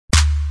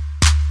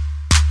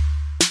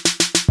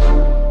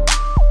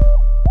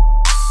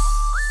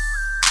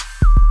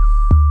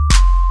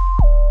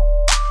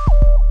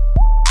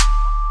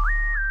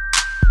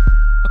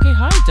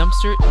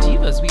Dumpster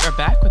Divas. We are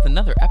back with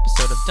another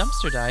episode of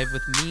Dumpster Dive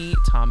with me,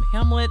 Tom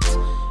Hamlet,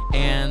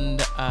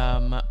 and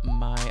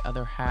my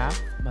other half,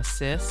 my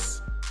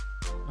sis,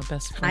 my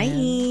best friend, Hi.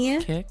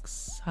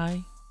 Kix.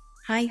 Hi.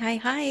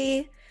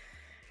 Hi.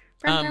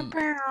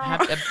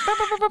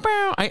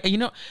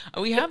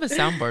 We have a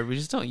soundboard. We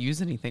just don't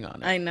use anything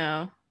on it. I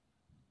know.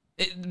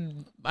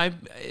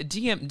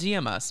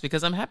 DM us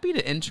because I'm happy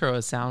to intro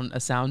a sound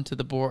to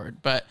the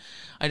board, but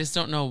I just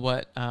don't know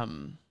what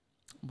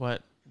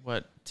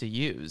to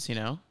use, you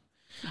know?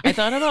 I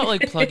thought about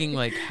like plugging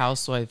like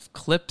housewife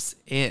clips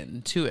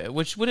in to it,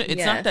 which wouldn't,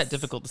 it's not that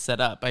difficult to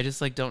set up. I just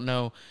like don't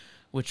know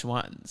which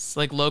ones.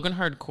 Like Logan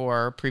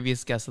Hardcore,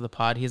 previous guest of the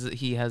pod,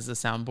 he has a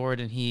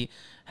soundboard and he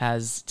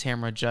has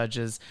Tamra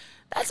Judge's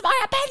 "That's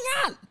my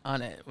opinion"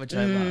 on it, which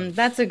I love.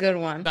 That's a good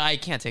one. But I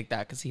can't take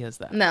that because he has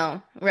that.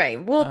 No,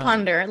 right. We'll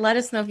ponder. Let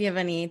us know if you have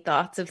any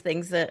thoughts of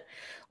things that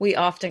we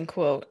often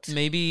quote.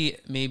 Maybe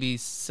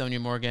Sonia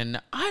Morgan,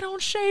 "I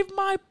don't shave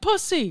my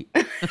pussy."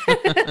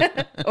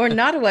 Or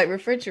not a white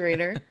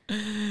refrigerator.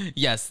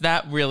 Yes,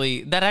 that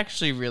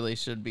actually really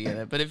should be in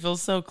it, but it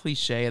feels so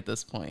cliche at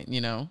this point, you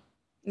know?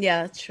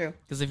 Yeah, that's true.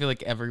 Because I feel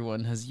like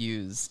everyone has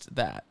used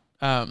that.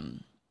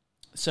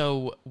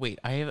 So wait,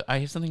 I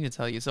have something to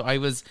tell you. So I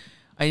was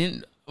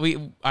in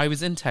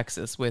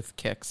Texas with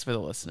Kix for the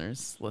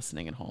listeners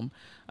listening at home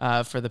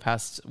for the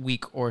past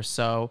week or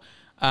so.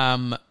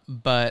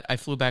 But I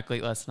flew back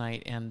late last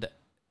night and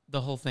the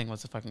whole thing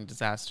was a fucking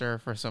disaster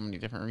for so many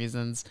different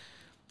reasons.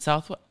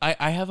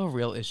 I have a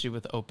real issue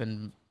with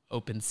open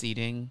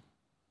seating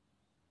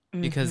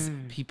because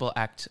people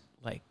act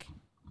like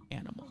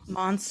animals.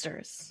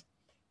 Monsters.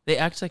 They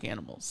act like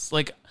animals.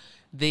 Like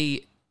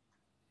this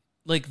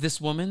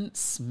woman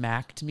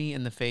smacked me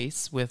in the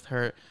face with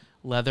her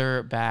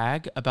leather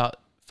bag about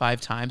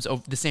 5 times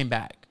over the same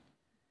bag.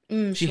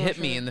 She hit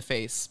me in the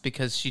face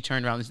because she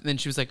turned around and then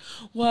she was like,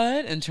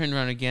 "What?" and turned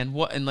around again.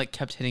 "What?" and like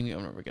kept hitting me over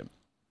and over again.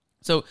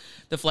 So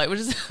the flight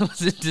was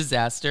a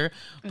disaster,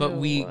 but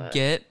we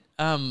get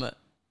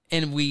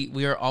and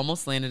we are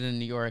almost landed in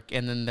New York,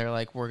 and then they're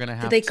like, "We're gonna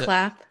have." Did they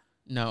clap?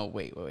 No,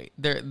 wait.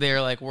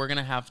 They're like, "We're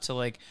gonna have to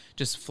like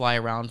just fly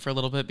around for a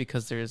little bit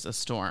because there's a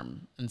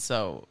storm," and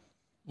so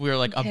we're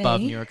like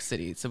above New York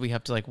City, so we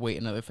have to like wait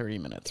another 30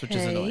 minutes, which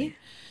is annoying.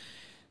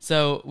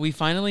 So we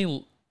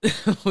finally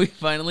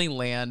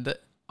land.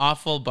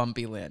 Awful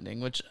bumpy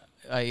landing, which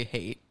I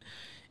hate,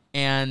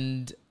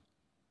 and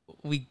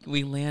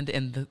we land,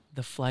 and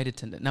the flight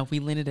attendant. Now we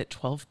landed at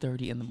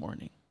 12:30 in the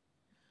morning,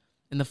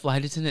 and the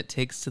flight attendant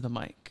takes to the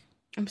mic.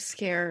 I'm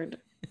scared.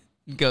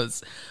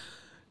 Goes,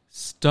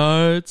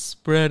 "Start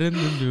spreading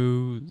the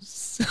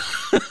news."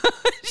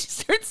 She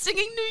starts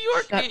singing "New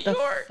York, Shut New the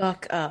York."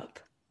 fuck up.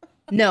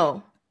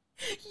 No.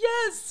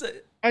 Yes.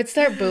 I'd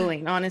start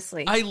booing,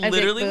 honestly. I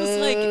literally was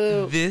like,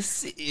 "Boo."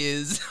 this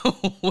is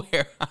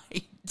where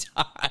I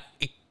die.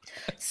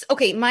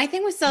 Okay, my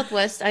thing with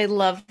Southwest, I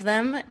love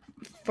them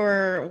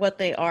for what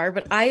they are,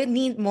 but I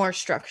need more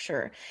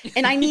structure.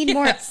 And I need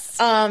Yes.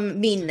 more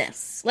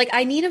meanness. Like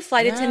I need a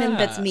flight attendant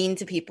that's mean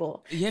to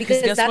people. Yeah,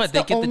 because guess that's what? They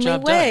the get the only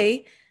job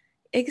way.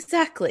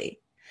 Exactly.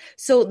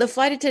 So the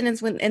flight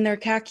attendants in their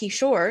khaki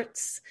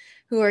shorts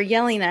who are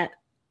not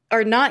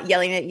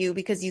yelling at you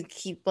because you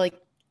keep like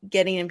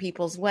getting in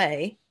people's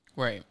way.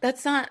 Right.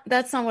 That's not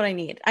what I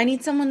need. I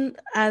need someone,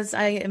 as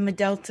I am a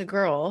Delta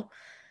girl,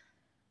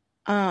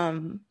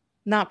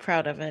 not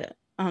proud of it.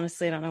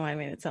 Honestly, I don't know why I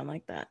made it sound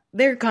like that.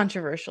 They're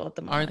controversial at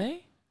the moment. Are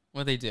they?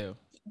 What do they do?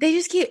 They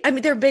just keep, I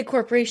mean, they're big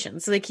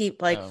corporations, so they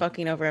keep like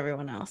fucking over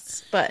everyone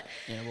else. But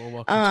yeah, well,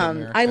 welcome to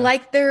America. I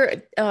like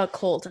their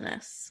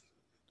coldness.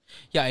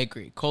 Yeah, I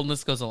agree.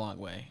 Coldness goes a long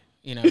way,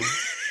 you know?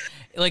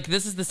 Like,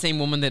 this is the same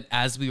woman that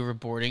as we were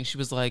boarding, she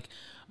was like,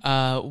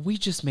 "We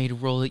just made a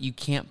rule that you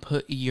can't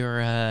put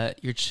your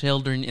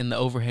children in the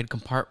overhead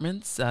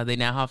compartments. They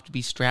now have to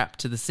be strapped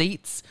to the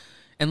seats."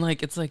 And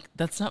like, it's like,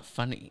 that's not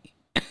funny.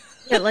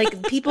 Yeah, like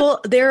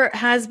there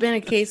has been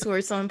a case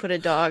where someone put a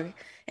dog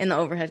in the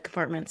overhead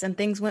compartments and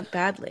things went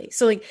badly.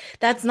 So like,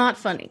 that's not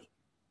funny.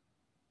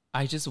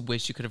 I just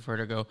wish you could have heard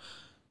her go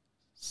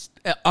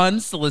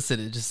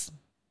unsolicited, just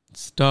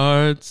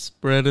start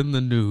spreading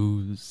the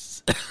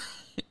news.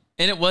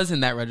 And it was in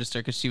that register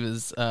because she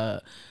was,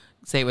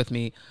 say it with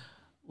me,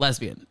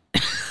 lesbian.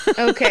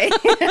 Okay.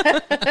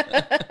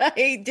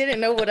 I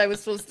didn't know what I was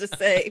supposed to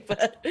say,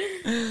 but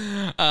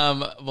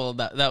well,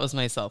 that was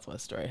my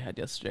Southwest story I had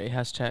yesterday.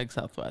 Hashtag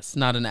Southwest,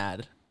 not an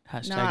ad.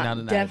 Hashtag not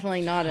an ad.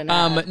 Definitely not an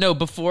ad. No,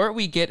 before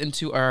we get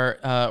into our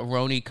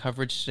Roni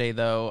coverage today,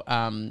 though,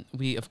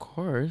 we of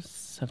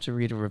course have to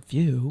read a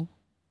review.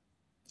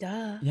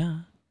 Duh.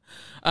 Yeah.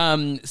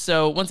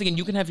 So once again,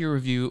 you can have your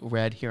review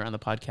read here on the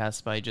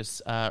podcast by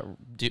just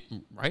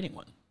writing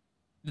one.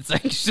 It's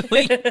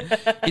actually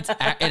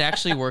it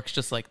actually works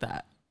just like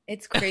that.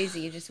 It's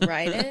crazy. You just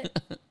write it.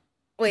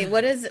 Wait,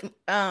 what is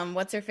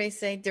what's her face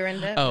say?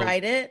 Dorinda,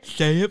 write it.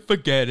 Say it,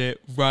 forget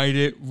it, write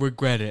it,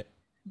 regret it.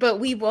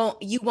 But you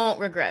won't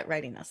regret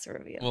writing us a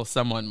review. Well,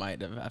 someone might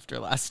have after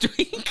last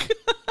week.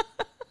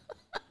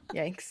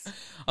 Yikes.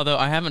 Although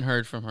I haven't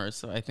heard from her,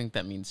 so I think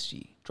that means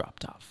she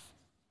dropped off.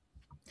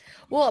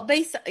 Well,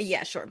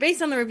 sure.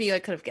 Based on the review, I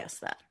could have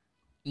guessed that.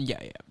 Yeah,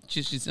 yeah.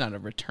 She's not a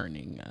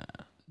returning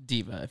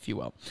diva, if you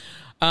will.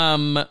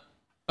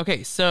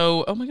 Okay,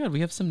 so oh my god, we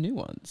have some new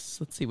ones.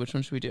 Let's see, which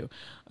one should we do?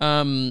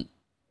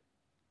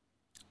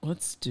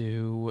 Let's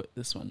do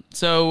this one.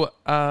 So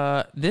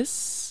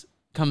this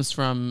comes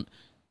from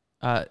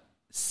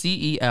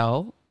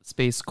CEL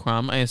space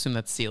Crumb. I assume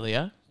that's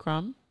Celia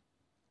Crumb.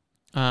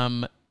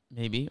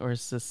 Maybe, or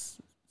is this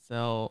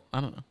Cell?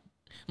 I don't know.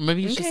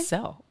 Maybe it's just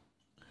Cell.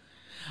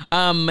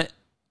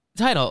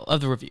 Title of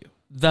the review: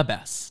 The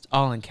Best,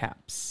 all in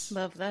caps.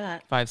 Love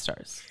that. 5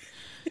 stars.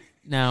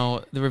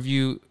 Now the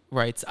review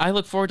writes: I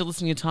look forward to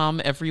listening to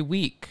Tom every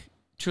week.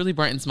 Truly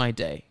brightens my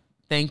day.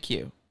 Thank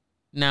you.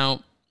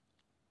 Now.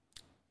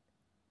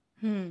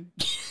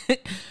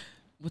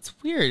 What's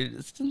weird?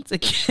 It didn't say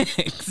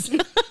kicks.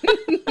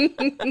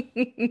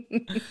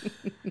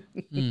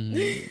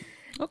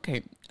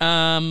 Okay.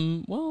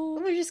 Well,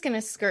 we're just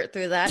gonna skirt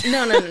through that.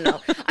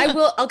 No. I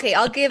will. Okay,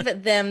 I'll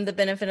give them the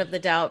benefit of the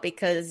doubt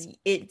because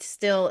it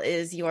still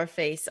is your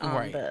face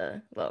on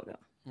the logo.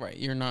 Right.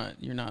 You're not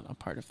a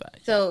part of that.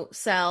 So,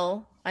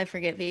 Sal, I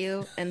forgive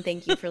you and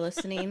thank you for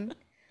listening.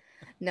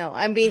 No,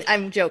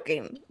 I'm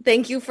joking.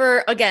 Thank you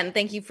for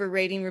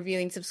rating,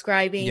 reviewing,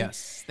 subscribing.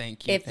 Yes,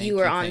 thank you. If you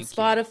are on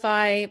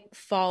Spotify,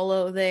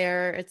 follow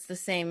there. It's the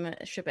same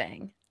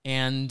shebang.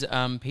 And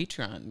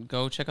Patreon.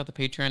 Go check out the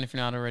Patreon if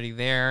you're not already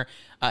there.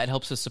 It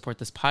helps us support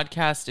this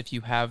podcast. If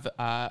you have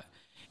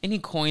any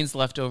coins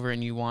left over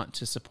and you want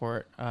to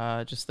support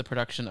just the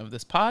production of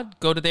this pod,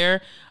 go to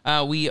there.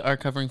 We are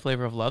covering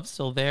Flavor of Love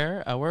still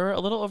there. We're a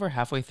little over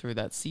halfway through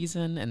that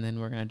season, and then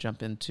we're going to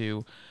jump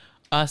into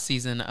a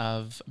season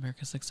of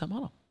America's Next Top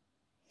Model.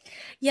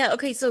 Yeah,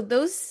 okay, so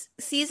those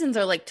seasons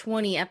are like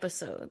 20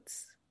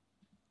 episodes,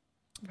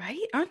 right?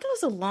 Aren't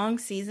those long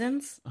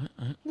seasons?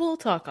 We'll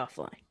talk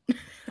offline.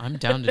 I'm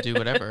down to do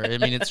whatever. I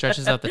mean, it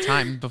stretches out the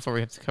time before we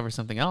have to cover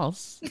something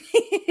else.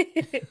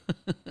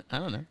 I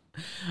don't know.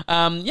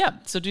 Yeah,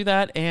 so do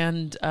that,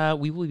 and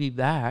we will be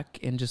back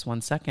in just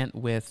 1 second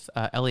with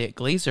Elliot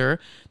Glazer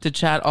to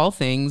chat all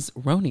things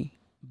Roni.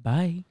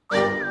 Bye.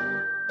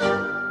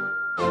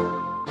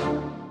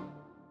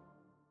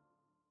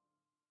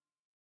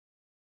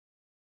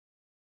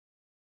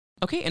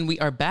 Okay, and we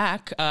are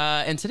back,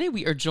 and today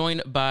we are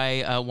joined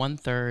by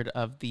 1/3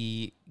 of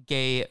the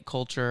gay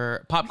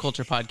culture, pop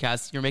culture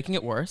podcast, You're Making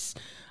It Worse,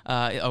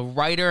 a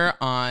writer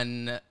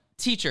on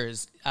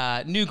Teachers,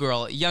 New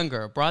Girl,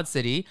 Younger, Broad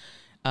City,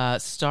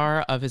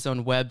 star of his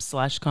own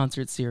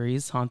web/concert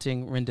series,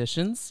 Haunting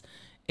Renditions,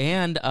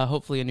 and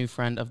hopefully a new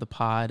friend of the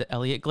pod,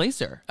 Elliot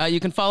Glazer.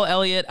 You can follow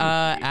Elliot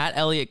at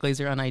Elliot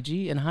Glazer on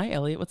IG, and hi,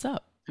 Elliot, what's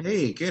up?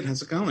 Hey, good.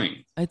 How's it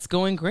going? It's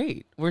going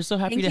great. We're so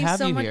happy to have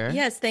you here.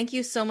 Yes, thank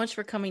you so much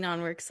for coming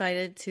on. We're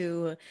excited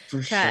to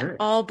chat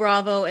all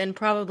Bravo and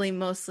probably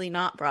mostly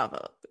not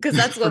Bravo because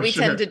that's what we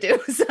tend to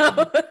do. So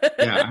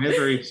yeah, I have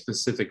very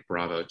specific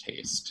Bravo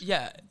taste.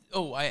 Yeah.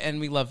 Oh, and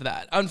we love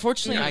that.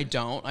 Unfortunately, I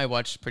don't. I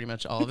watch pretty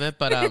much all of it,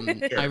 but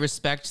I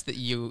respect that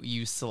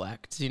you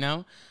select. You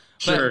know.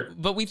 Sure.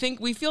 But we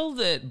feel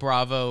that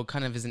Bravo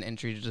kind of is an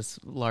entry to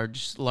just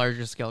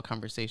larger scale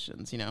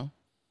conversations. You know.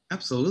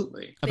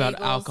 Absolutely. About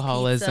bagels,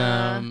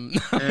 alcoholism.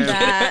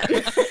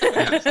 Yes.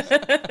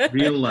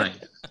 Real life.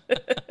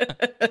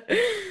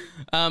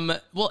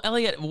 Well,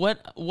 Elliot,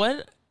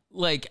 what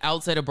like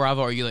outside of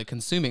Bravo are you like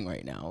consuming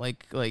right now?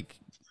 Like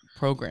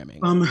programming?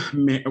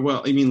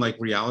 Well, you mean like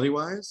reality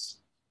wise?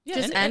 Yeah,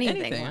 just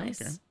anything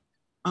wise.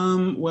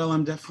 Well,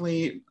 I'm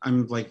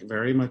like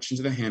very much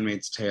into The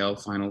Handmaid's Tale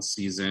final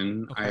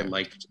season.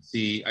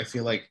 Okay. I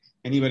feel like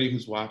anybody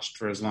who's watched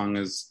for as long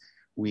as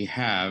we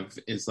have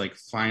is like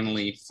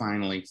finally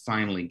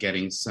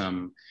getting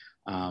some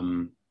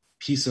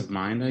peace of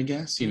mind, I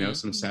guess,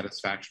 some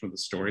satisfaction with the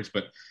stories.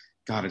 But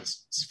God, it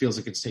feels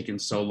like it's taken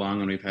so long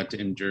and we've had to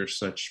endure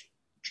such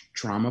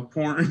trauma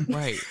porn.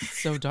 Right.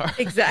 So dark.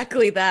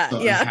 Exactly that.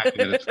 So yeah. I'm happy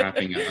that it's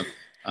wrapping up.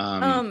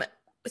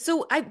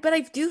 But I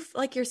do,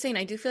 like you're saying,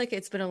 I do feel like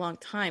it's been a long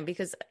time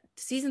because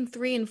season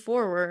 3 and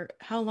 4 were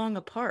how long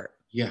apart?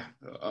 Yeah,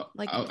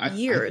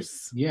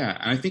 years.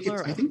 And I think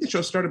the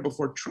show started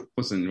before Trump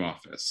was in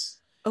office.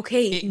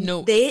 Okay,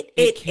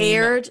 it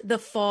aired the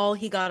fall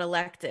he got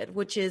elected,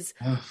 which is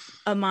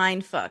a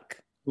mind fuck.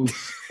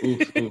 Oof.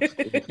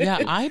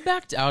 Yeah, I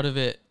backed out of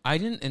it. I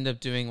didn't end up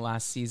doing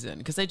last season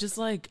because I just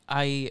like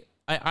I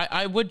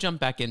would jump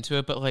back into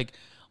it, but like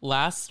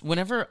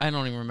whenever I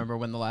don't even remember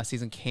when the last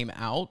season came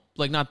out,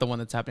 like not the one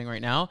that's happening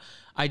right now.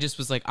 I just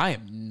was like, I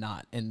am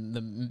not in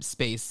the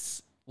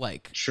space.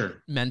 Like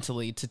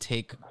mentally to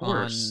take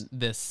on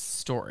this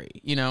story,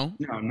 No,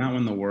 not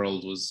when the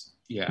world was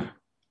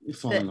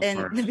falling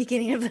apart. The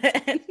beginning of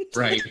the end.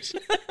 Right.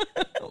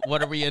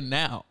 What are we in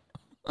now?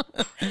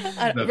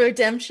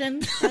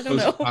 Redemption? I don't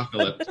know.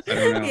 Apocalypse. I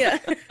don't know. Yeah.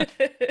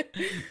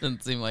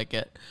 Doesn't seem like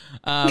it.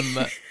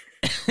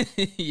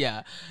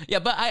 Yeah,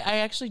 but I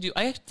actually do.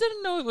 I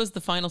didn't know it was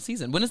the final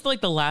season. When is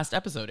like the last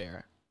episode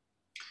air?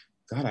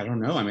 God, I don't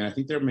know. I mean, I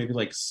think there are maybe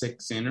like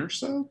 6 in or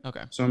so.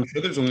 Okay. So I'm sure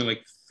there's only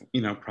like,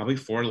 probably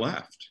 4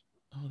 left.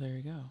 Oh, there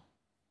you go.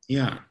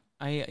 Yeah.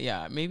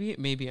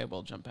 Maybe I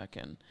will jump back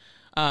in.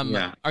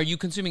 Yeah. Are you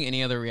consuming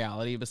any other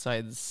reality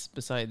besides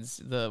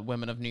the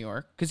Women of New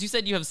York? Because you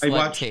said you have I select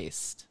watch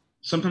taste.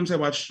 sometimes I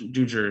watch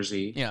New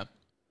Jersey. Yeah.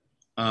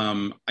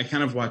 I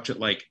kind of watch it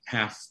like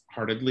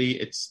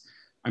half-heartedly.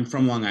 I'm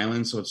from Long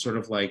Island, so it's sort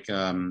of like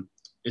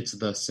it's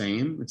the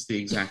same. It's the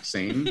exact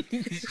same.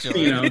 Sure.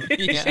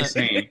 It's the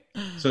same.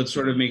 So it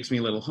sort of makes me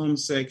a little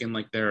homesick, and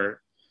like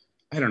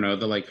I don't know,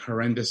 the like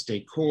horrendous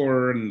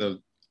decor and the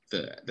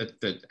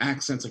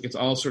accents, like it's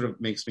all sort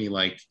of makes me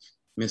like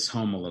miss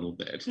home a little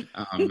bit.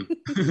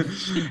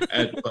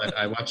 But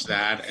I watch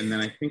that, and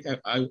then I think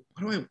I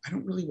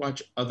don't really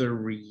watch other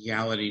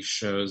reality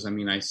shows. I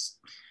mean,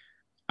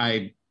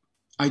 I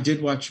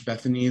did watch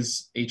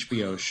Bethany's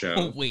HBO show.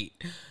 Oh, wait.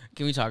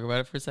 Can we talk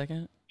about it for a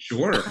second?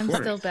 Sure, of I'm course.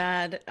 still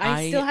bad.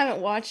 I still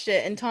haven't watched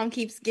it, and Tom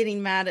keeps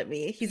getting mad at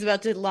me. He's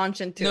about to launch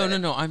into it.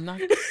 No, I'm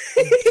not.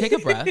 Take a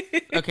breath,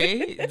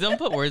 okay? Don't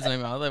put words in my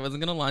mouth. I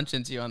wasn't gonna launch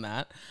into you on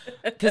that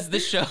because the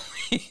show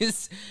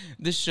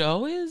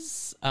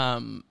is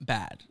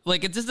bad.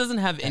 Like it just doesn't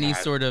have any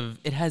sort of.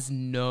 It has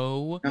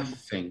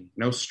nothing,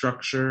 no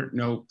structure,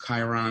 no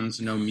chyrons,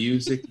 no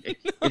music.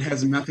 It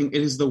has nothing.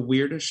 It is the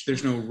weirdest.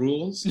 There's no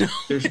rules. No.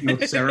 There's no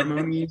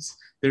ceremonies.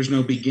 There's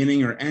no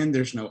beginning or end.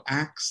 There's no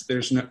acts.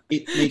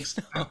 It makes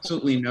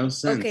absolutely no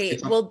sense. Okay,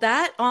 well,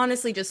 that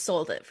honestly just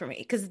sold it for me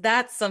because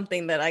that's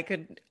something that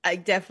I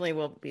definitely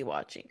will be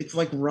watching. It's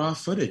like raw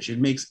footage. It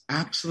makes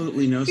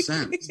absolutely no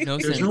sense.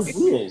 There's no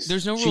rules.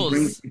 There's no she rules.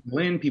 Brings people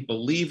in,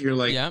 people leave. You're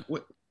like, yep.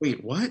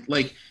 Wait, what?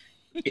 Like,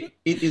 it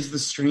is the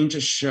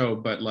strangest show.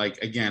 But like,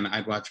 again,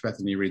 I'd watch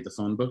Bethany read the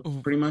phone book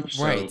pretty much.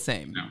 Right, so,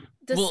 same. No.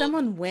 Does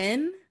someone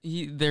win?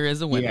 There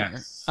is a winner.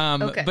 Yes.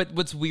 Okay. But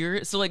what's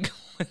weird? So like,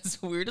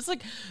 what's weird is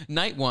like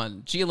night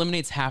one, she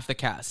eliminates half the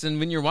cast,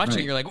 and when you're watching,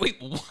 it, you're like, wait,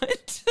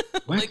 what?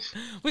 Like,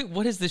 wait,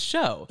 what is this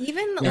show?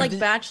 Even like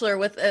Bachelor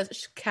with a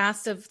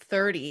cast of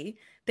 30,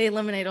 they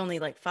eliminate only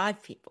like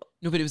 5 people.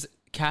 No, but it was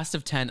cast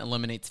of 10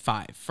 eliminates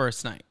 5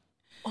 first night.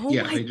 Oh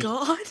my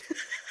God.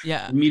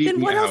 Yeah.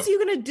 Then what else are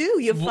you going to do?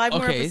 You have 5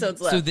 more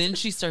episodes left. So then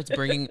she starts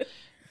bringing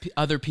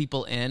other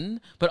people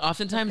in, but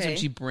oftentimes when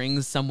she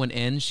brings someone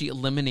in, she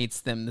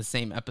eliminates them the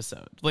same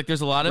episode. Like there's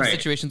a lot of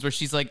situations where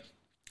she's like,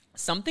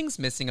 something's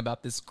missing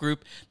about this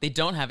group. They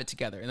don't have it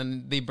together. And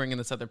then they bring in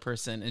this other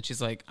person and she's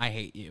like, I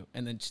hate you.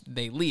 And then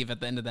they leave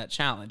at the end of that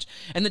challenge.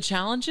 And the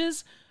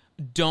challenges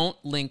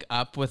don't link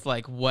up with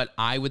like what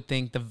I would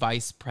think the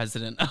vice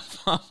president of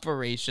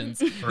operations.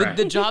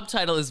 The job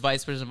title is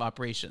vice president of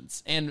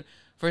operations. And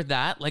for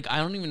that, like, I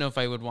don't even know if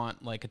I would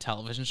want like a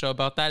television show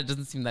about that. It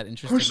doesn't seem that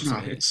interesting. Of course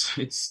not. It's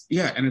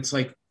and it's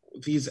like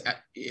these,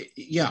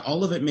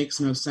 all of it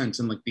makes no sense.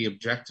 And like the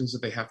objectives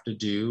that they have to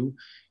do,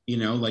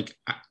 like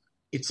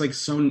it's like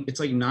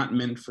not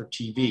meant for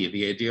TV.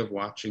 The idea of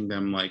watching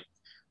them like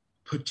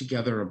put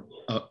together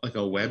a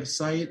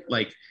website,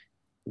 like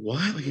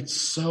what? Like it's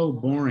so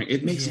boring.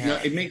 It makes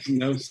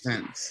no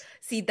sense.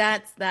 See,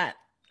 that's that.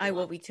 I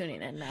will be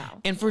tuning in now.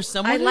 And for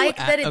someone, I like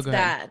that it's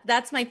bad.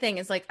 That's my thing.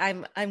 Is like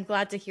I'm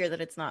glad to hear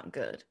that it's not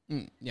good.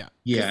 Yeah.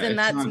 Then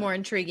that's more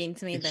intriguing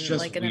to me than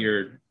just like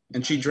weird.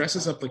 And she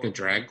dresses up like a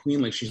drag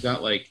queen. Like she's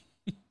got like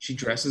she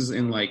dresses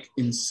in like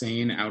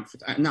insane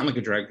outfits. Not like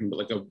a drag queen, but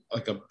like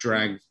a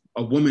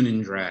woman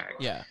in drag.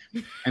 Yeah.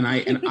 And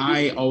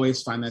I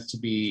always find that to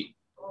be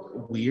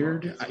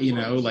weird.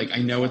 Like I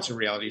know it's a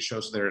reality show,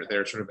 so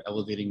they're sort of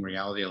elevating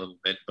reality a little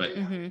bit, but.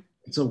 Mm-hmm.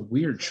 It's a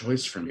weird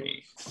choice for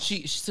me.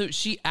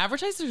 She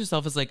advertises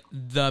herself as like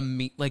the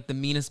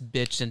meanest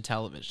bitch in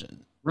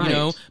television,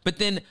 right? But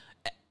then,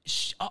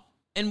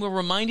 and we're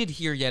reminded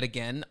here yet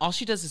again, all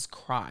she does is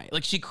cry.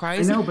 Like she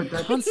cries. I know, but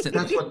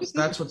constantly.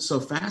 That's what's so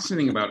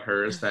fascinating about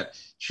her is that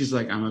she's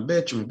like, I'm a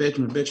bitch,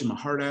 I'm a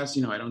hard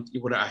ass.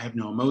 I have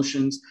no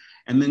emotions,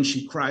 and then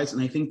she cries,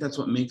 and I think that's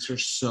what makes her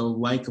so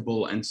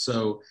likable and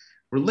so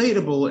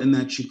relatable. In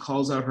that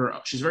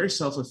she's very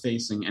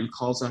self-effacing and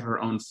calls out her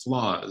own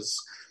flaws.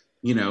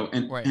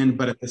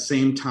 But at the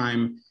same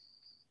time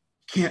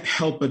can't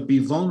help but be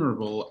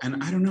vulnerable.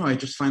 And I don't know, I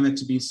just find that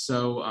to be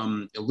so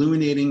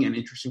illuminating and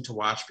interesting to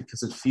watch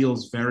because it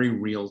feels very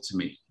real to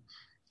me.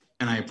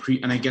 And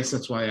I guess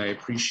that's why I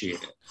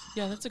appreciate it.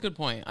 Yeah, that's a good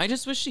point. I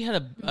just wish she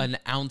had an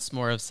ounce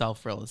more of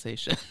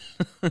self-realization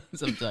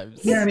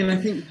sometimes. Yeah, I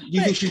mean, do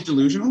you think she's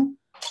delusional?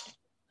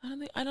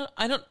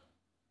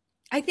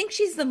 I think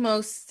she's the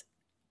most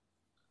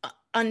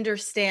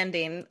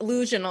understanding,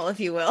 illusional, if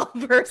you will,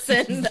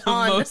 person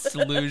most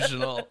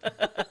illusional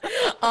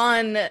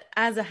on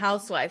as a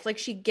housewife. Like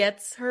she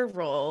gets her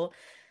role,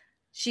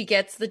 she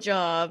gets the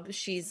job.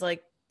 She's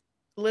like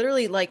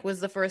literally like was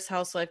the first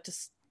housewife to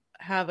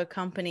have a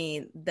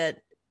company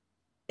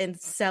and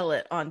sell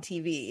it on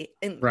TV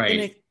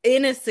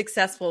in a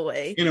successful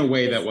way. In a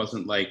way that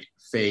wasn't like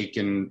fake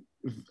and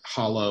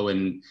hollow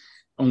and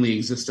only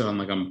existed on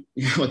like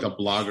a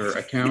blogger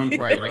account,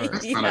 right? Like,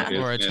 that's not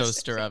a or a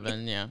toaster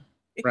oven, yeah.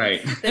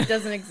 Right. That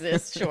doesn't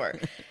exist, sure.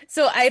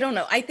 So I don't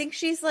know. I think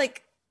she's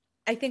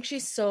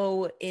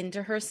so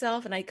into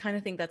herself, and I kind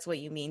of think that's what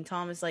you mean,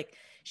 Tom, is like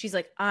She's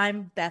like,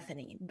 I'm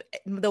Bethany.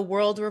 The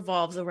world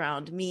revolves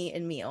around me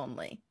and me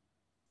only.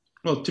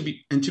 Well, to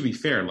be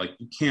fair, like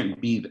you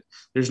can't be.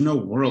 There's no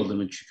world in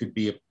which you could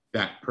be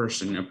that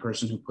person, a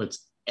person who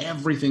puts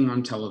everything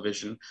on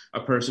television, a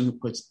person who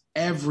puts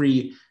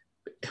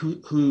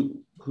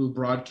who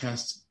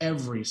broadcasts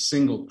every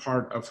single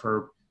part of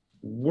her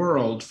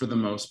world for the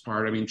most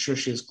part. I mean,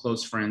 Trish is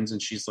close friends,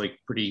 and she's like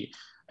pretty,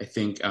 I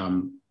think,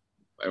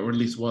 or at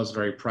least was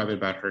very private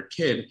about her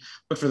kid.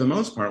 But for the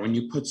most part, when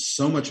you put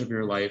so much of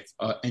your life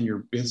and your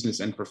business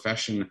and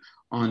profession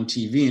on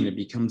TV, and it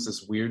becomes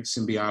this weird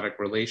symbiotic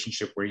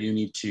relationship where you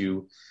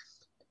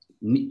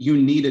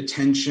need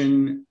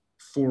attention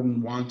for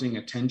wanting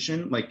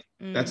attention. Like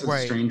that's a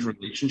strange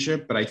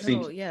relationship. But I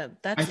think,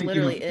 that's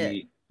literally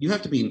it. You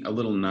have to be a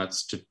little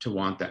nuts to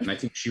want that, and I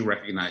think she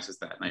recognizes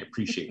that, and I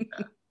appreciate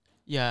that.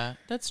 Yeah,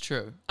 that's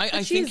true.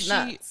 I think she's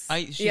nuts.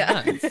 Nuts.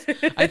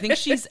 I think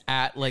she's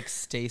at like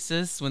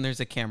stasis when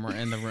there's a camera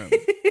in the room.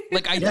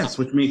 Like yes,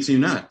 which makes you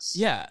nuts.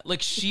 Yeah,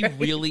 like she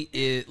really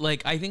is.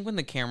 Like I think when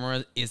the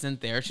camera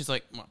isn't there, she's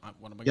like,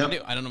 "What am I gonna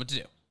do? I don't know what to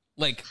do."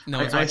 Like no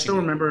one's watching. I still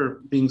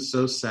remember being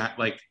so sad.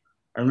 Like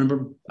I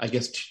remember, I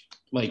guess,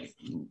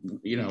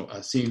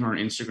 seeing her on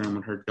Instagram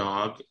when her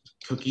dog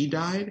Cookie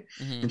died,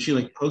 and she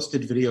like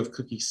posted video of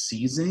Cookie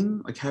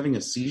seizing, like having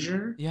a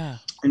seizure. Yeah,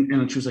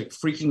 and she was like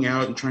freaking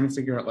out and trying to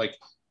figure out like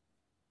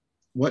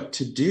what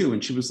to do,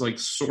 and she was like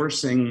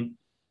sourcing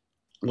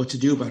what to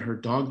do about her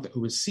dog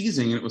who was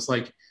seizing, and it was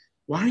like,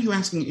 why are you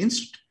asking?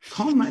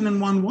 Call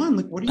 911.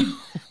 Like, what are you?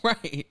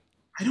 Right.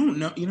 I don't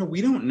know.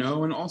 We don't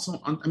know. And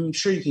also, I'm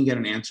sure you can get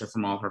an answer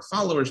from all her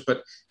followers,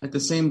 but at the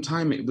same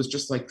time, it was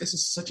just like, this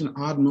is such an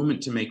odd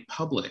moment to make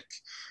public.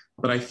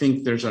 But I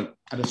think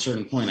at a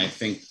certain point, I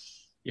think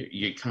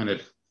you kind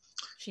of,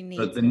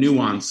 the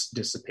nuance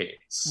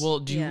dissipates. Well,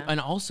 do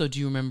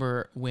you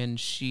remember when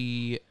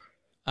she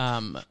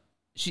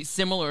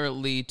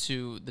similarly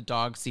to the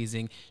dog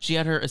seizing, she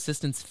had her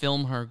assistants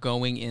film her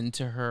going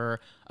into her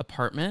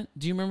apartment.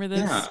 Do you remember this?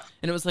 Yeah.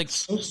 And it was like,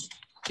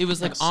 it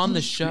was like on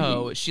the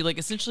show, she like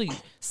essentially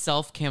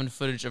self-cammed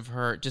footage of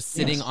her just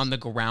sitting on the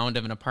ground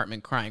of an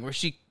apartment crying, where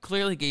she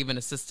clearly gave an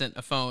assistant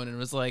a phone and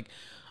was like,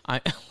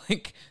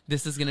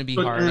 this is going to be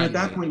hard. And at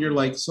that point, you're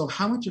like, so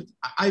how much of,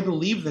 I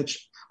believe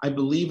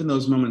in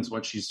those moments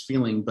what she's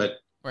feeling, but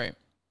right.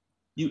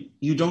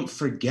 You don't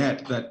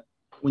forget that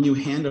when you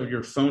hand over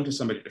your phone to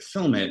somebody to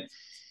film it,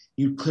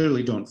 you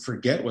clearly don't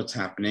forget what's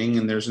happening,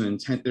 and there's an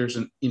intent. There's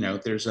an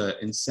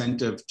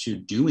incentive to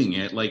doing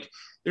it. Like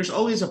there's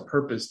always a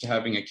purpose to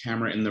having a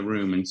camera in the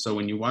room, and so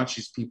when you watch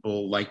these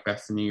people like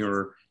Bethany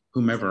or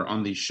whomever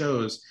on these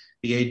shows,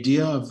 the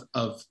idea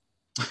of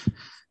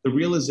the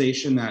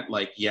realization that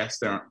like yes,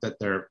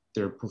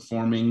 they're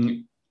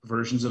performing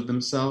versions of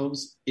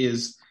themselves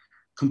is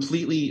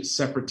completely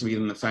separate to me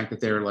than the fact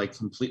that they're like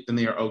then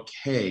they are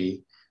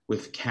okay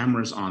with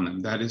cameras on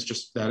them.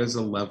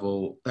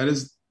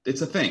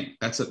 It's a thing.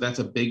 That's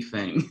a big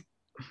thing.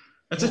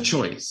 That's a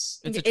choice.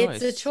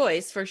 It's a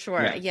choice for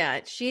sure.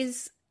 Yeah.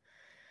 She's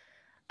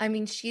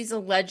a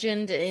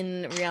legend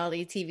in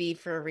reality TV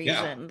for a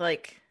reason. Yeah.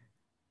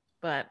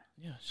 But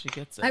yeah, she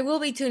gets it. I will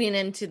be tuning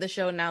into the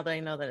show now that I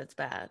know that it's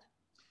bad.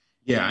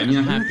 Yeah, I'm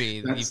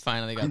happy that you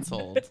finally got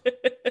sold.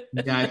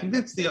 Yeah, I think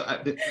that's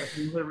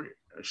the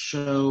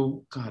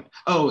show. God.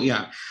 Oh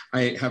yeah,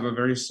 I have a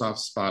very soft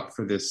spot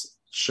for this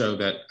show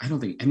that I don't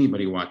think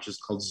anybody watches,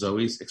 called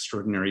Zoe's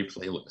Extraordinary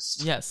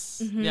Playlist.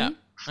 Yes. Mm-hmm. Yeah.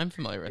 I'm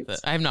familiar with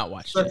it. I have not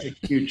watched it. Such a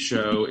cute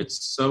show.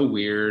 It's so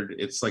weird.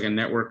 It's like a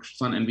network.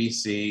 It's on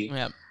NBC.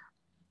 Yeah.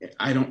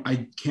 I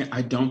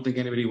don't think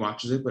anybody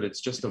watches it, but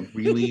it's just a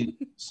really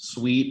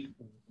sweet,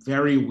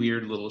 very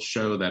weird little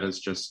show that is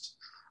just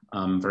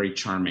very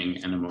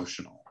charming and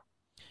emotional.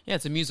 Yeah,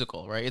 it's a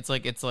musical, right? It's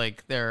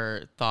like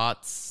their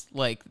thoughts,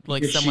 like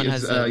someone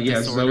has a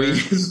disorder.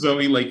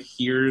 Zoe like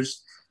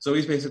hears.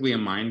 Zoe's basically a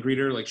mind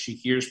reader. Like she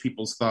hears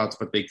people's thoughts,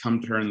 but they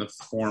come to her in the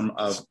form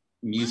of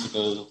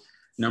musical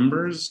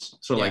numbers.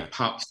 So like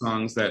pop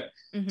songs that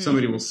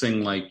somebody will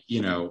sing, like,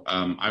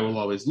 I Will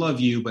Always Love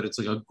You, but it's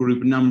like a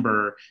group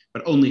number,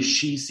 but only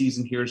she sees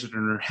and hears it in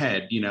her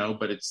head,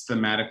 but it's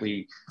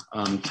thematically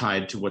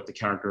tied to what the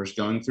character is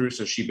going through.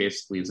 So she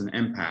basically is an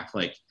empath.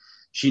 Like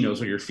she knows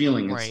what you're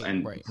feeling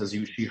because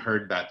she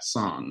heard that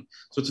song.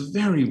 So it's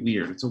very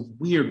weird. It's a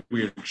weird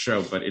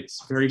show, but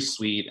it's very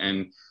sweet.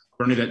 And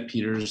Bernadette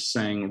Peters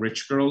sang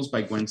 "Rich Girls"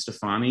 by Gwen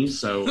Stefani.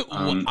 So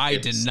I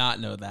did not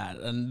know that,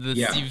 and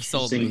you've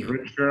sold me. She sings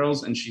 "Rich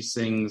Girls" and she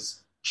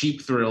sings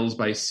 "Cheap Thrills"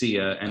 by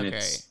Sia, and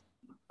it's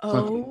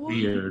fucking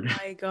weird. Oh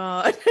my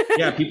god!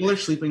 Yeah, people are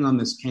sleeping on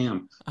this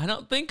camp. I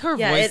don't think her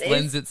voice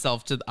lends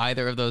itself to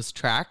either of those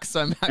tracks.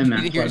 So I'm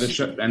happy to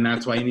hear. And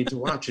that's why you need to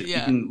watch it. You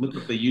can look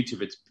up the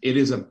YouTube.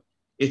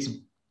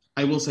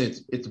 I will say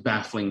it's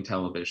baffling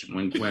television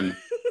when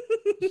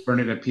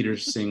Bernadette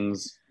Peters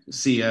sings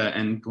Sia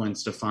and Gwen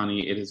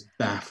Stefani. It is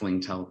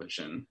baffling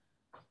television.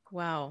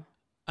 Wow.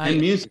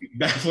 And music,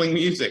 baffling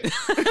music. It's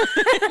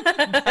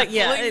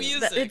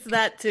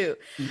that too.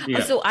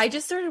 Yeah. So I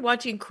just started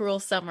watching Cruel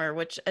Summer,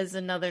 which is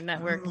another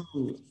network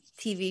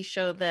TV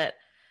show that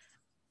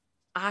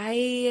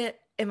I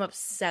am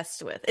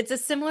obsessed with. It's a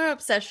similar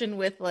obsession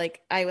with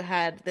like I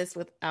had this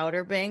with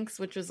Outer Banks,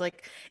 which was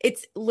like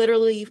it's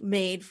literally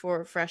made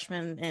for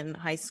freshmen in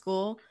high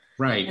school.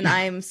 Right. And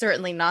I'm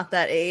certainly not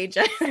that age.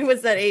 I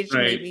was that age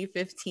Right. maybe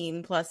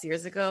 15 plus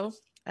years ago.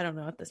 I don't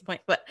know at this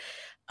point, but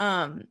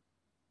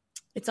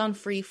it's on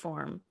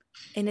Freeform.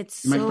 And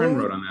it's My so friend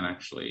wrote on that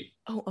actually.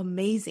 oh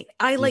amazing.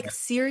 I like Yeah.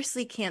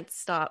 seriously can't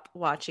stop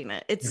watching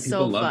it. It's Yeah, so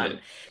people love fun it.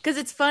 because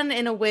it's fun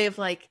in a way of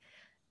like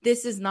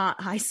this is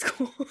not high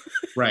school.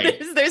 Right.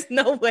 There's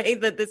no way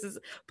that this is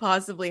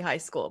possibly high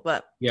school,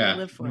 but I Yeah,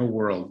 live for no it.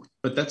 world.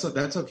 But that's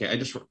okay. I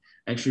just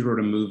actually wrote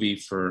a movie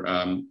for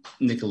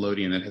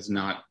Nickelodeon that has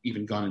not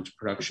even gone into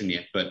production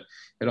yet, but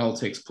it all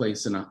takes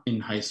place in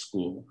high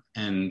school,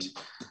 and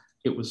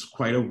it was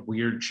quite a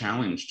weird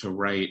challenge to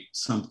write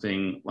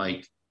something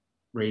like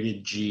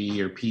rated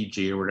G or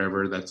PG or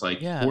whatever that's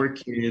like Yeah. for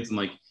kids and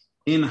like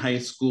in high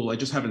school. I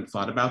just haven't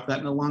thought about that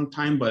in a long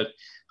time, but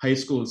high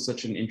school is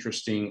such an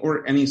interesting,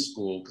 or any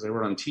school, because I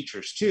wrote on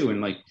teachers too,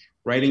 and like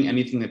writing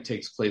anything that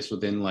takes place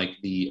within like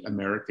the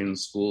American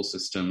school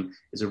system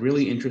is a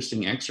really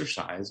interesting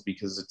exercise,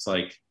 because it's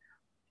like,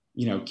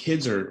 you know,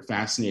 kids are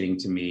fascinating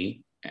to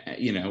me,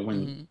 you know,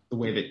 when the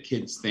way that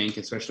kids think,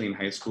 especially in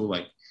high school,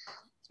 like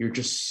you're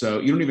just so,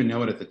 you don't even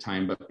know it at the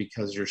time, but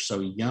because you're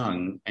so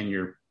young and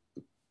your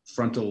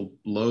frontal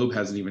lobe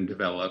hasn't even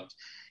developed,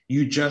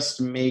 you just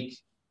make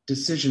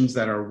decisions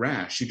that are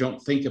rash. You don't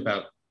think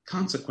about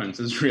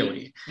consequences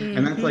really.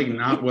 And that's like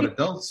not what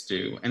adults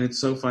do. And it's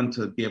so fun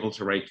to be able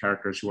to write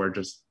characters who are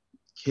just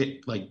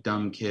like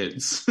dumb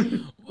kids.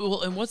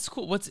 Well, and what's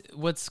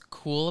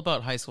cool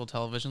about high school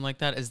television like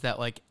that is that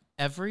like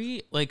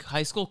every like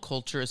high school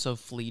culture is so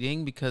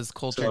fleeting because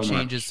culture So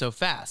changes much. so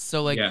fast.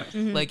 So like Yeah.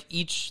 like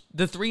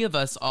the three of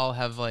us all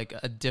have like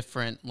a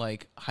different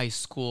like high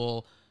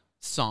school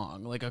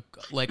song, like a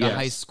Yes.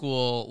 high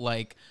school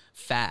like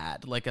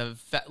fad, like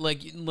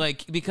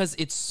because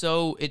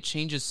it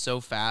changes so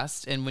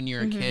fast, and when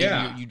you're a kid,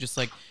 Yeah. you just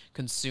like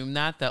consume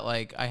that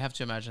like I have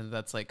to imagine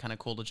that's like kind of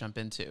cool to jump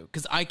into,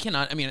 because I can't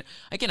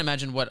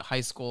imagine what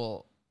high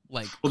school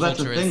like Well, that's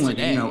the culture thing, is like,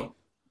 today. you know,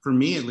 for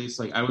me at least,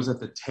 like I was at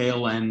the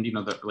tail end, you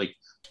know, the like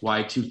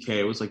Y2K,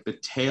 it was like the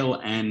tail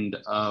end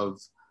of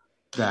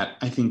that.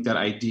 I think that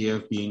idea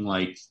of being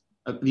like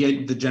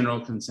the general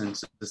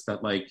consensus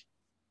that like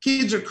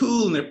kids are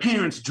cool and their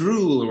parents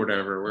drool or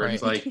whatever, where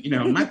it's Right. like, you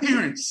know, my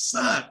parents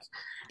suck.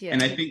 Yeah.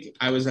 And I think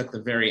I was at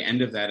the very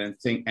end of that, and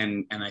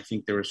I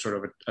think there was sort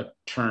of a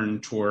turn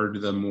toward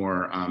the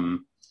more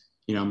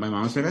you know, my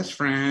mom's my best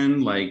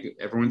friend, like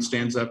everyone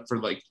stands up for,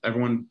 like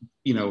everyone,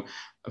 you know,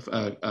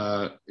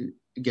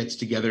 gets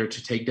together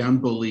to take down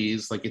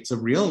bullies. Like it's a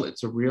real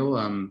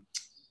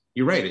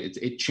you're right.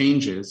 It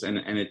changes, and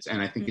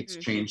I think it's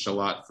changed a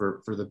lot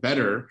for the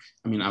better.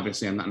 I mean,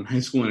 obviously, I'm not in high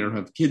school and I don't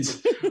have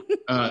kids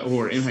who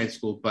are in high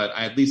school, but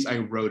at least I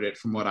wrote it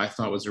from what I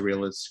thought was a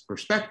realistic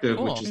perspective,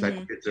 Cool. which is that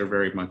kids are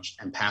very much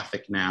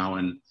empathic now,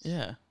 and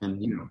Yeah.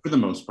 you know, for the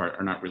most part,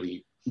 are not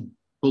really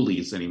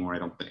bullies anymore. I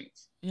don't think.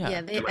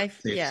 Yeah.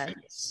 Yeah.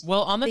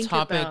 Well, on the Think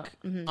topic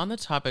about- on the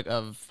topic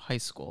of high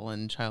school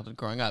and childhood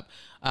growing up,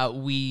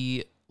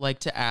 we like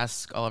to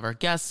ask all of our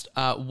guests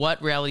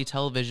what reality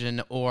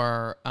television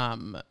or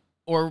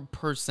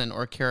person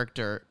or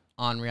character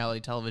on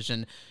reality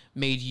television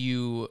made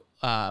you.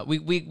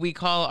 We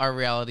call our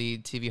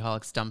reality TV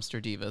holics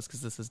dumpster divas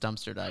because this is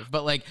dumpster dive.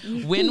 But like,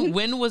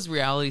 when was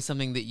reality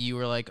something that you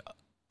were like,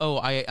 oh,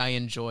 I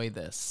enjoy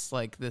this,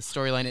 like this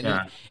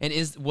storyline, and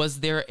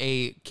was there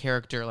a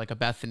character like a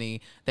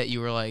Bethany that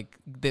you were like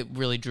that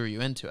really drew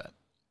you into it?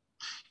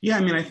 Yeah,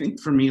 I mean, I think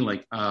for me,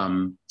 like,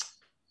 I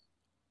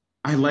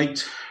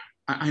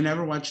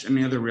never watched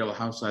any other Real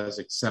Housewives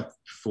except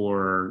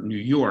for New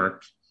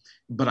York,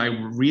 but I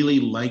really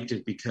liked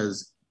it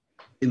because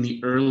in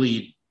the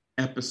early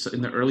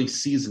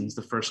seasons,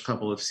 the first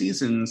couple of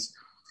seasons,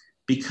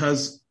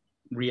 because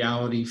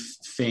reality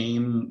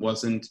fame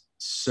wasn't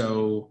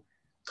so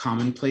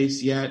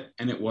commonplace yet,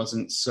 and it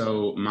wasn't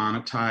so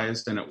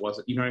monetized, and it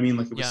wasn't, you know what I mean?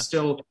 Like it was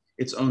still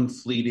its own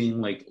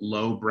fleeting, like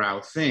lowbrow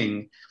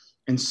thing.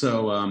 And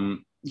so,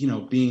 you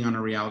know, being on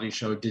a reality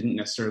show didn't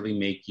necessarily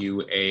make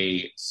you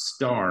a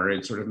star.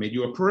 It sort of made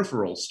you a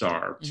peripheral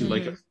star to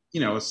like, a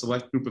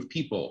select group of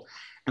people.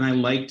 And I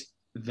liked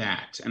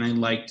that. And I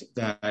liked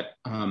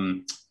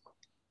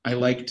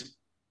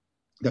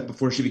that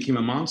before she became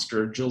a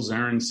monster, Jill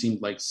Zarin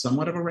seemed like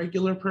somewhat of a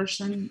regular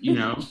person, you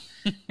know,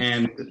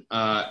 and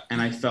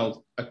I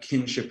felt a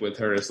kinship with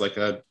her as like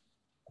a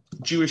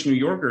Jewish New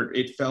Yorker.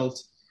 It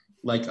felt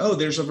like, oh,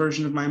 there's a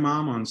version of my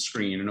mom on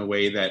screen in a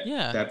way that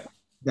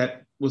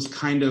was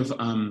kind of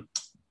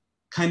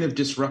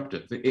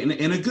disruptive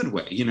in a good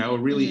way, you know, a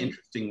really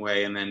interesting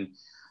way. And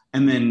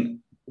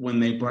then when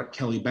they brought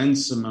Kelly Ben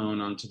Simone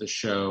onto the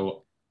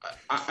show,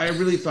 I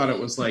really thought it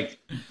was like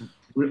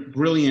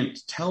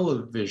brilliant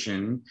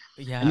television.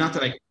 Yeah. And not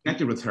that I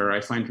connected with her,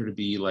 I find her to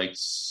be like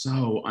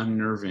so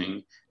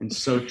unnerving and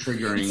so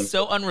triggering.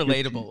 So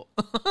unrelatable.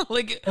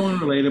 Like so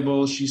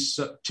unrelatable. She's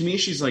to me,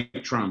 she's like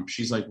Trump.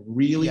 She's like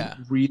really,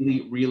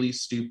 really, really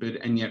stupid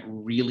and yet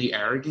really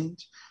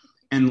arrogant.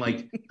 And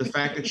like the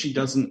fact that she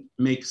doesn't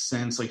make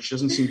sense, like she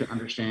doesn't seem to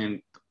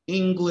understand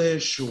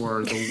English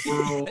or the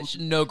world.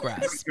 No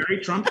grasp. It's very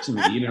Trump to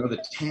me, you know,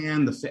 the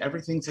tan,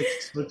 everything's like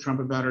so Trump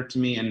about her to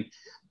me.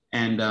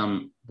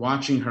 And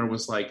watching her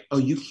was like, oh,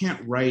 you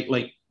can't write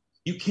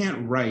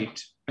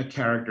a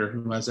character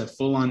who has a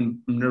full-on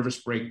nervous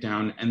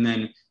breakdown and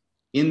then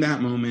in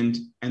that moment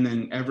and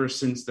then ever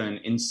since then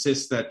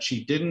insists that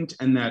she didn't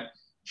and that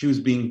she was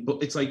being,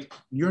 it's like,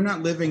 you're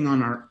not living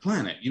on our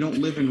planet. You don't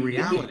live in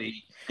reality.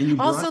 And you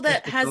also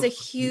that has a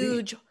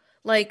huge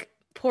like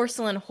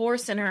porcelain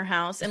horse in her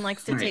house and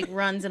likes to take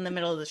runs in the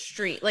middle of the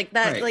street like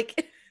that.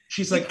 Like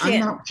she's like,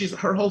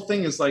 her whole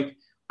thing is like,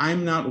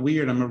 I'm not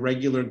weird. I'm a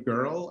regular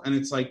girl. And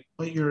it's like,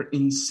 but you're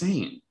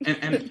insane.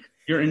 And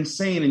you're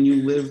insane and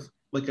you live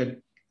like a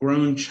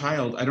grown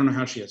child. I don't know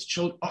how she has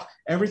children. Oh,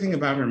 everything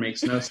about her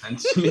makes no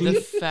sense to me.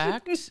 The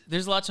fact,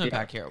 there's a lot to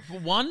unpack here.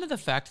 One, the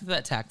fact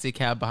that taxi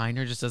cab behind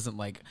her just doesn't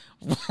like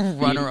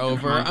run her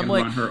over. I'm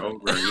like, run her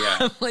over, yeah.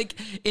 I'm like,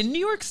 in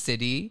New York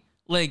City,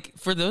 like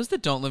for those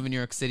that don't live in New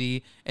York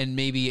City and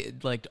maybe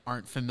like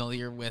aren't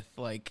familiar with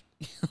like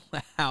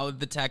how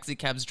the taxi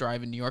cabs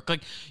drive in New York,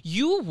 like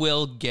you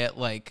will get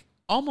like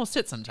almost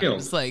hit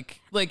sometimes. Killed.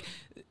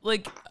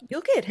 Like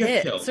you'll get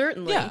hit, killed.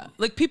 certainly. Yeah,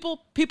 like people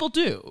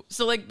do.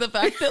 So like the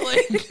fact that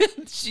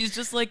like she's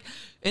just like,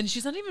 and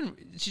she's not even,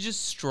 she's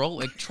just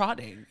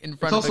trotting in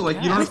front. It's also like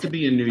cab. you don't have to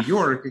be in New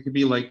York. It could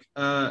be like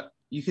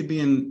you could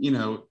be in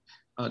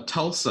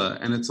Tulsa,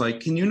 and it's like,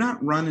 can you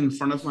not run in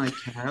front of my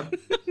cab?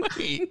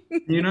 Can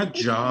you not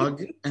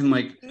jog? And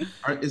like,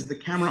 is the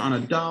camera on a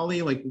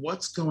dolly? Like,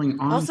 what's going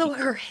on? Also,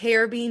 her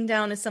hair being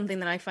down is something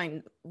that I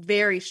find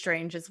very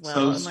strange as well.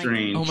 So I'm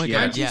strange. Like, oh my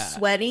yeah. God, yeah.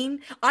 Sweating.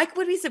 I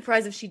would be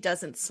surprised if she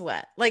doesn't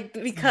sweat. Like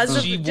because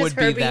of she just would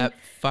her be being, that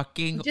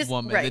fucking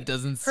woman that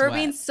doesn't sweat. Her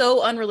being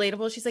so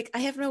unrelatable. She's like, I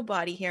have no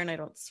body hair and I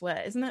don't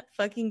sweat. Isn't that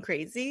fucking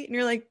crazy? And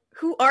you're like,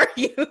 who are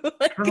you?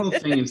 Like, her whole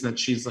thing is that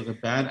she's like a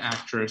bad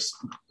actress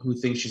who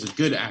thinks she's a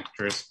good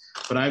actress.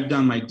 But I've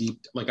done a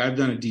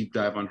deep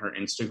dive on her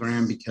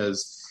Instagram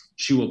because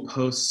she will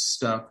post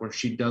stuff where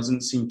she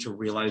doesn't seem to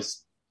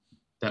realize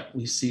that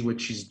we see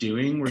what she's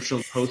doing, where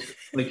she'll post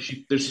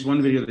there's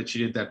one video that she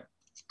did that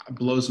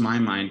blows my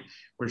mind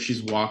where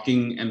she's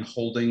walking and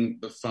holding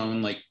the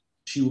phone like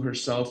to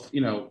herself,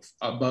 you know,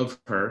 above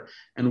her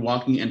and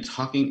walking and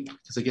talking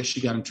because I guess she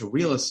got into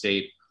real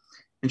estate.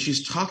 And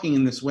she's talking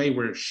in this way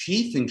where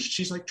she thinks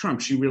she's like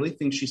Trump. She really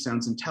thinks she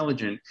sounds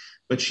intelligent,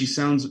 but she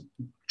sounds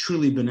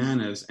truly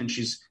bananas. And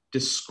she's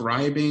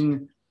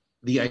describing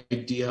the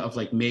idea of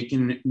like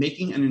making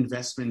an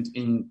investment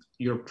in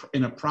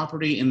a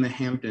property in the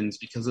Hamptons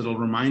because it'll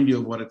remind you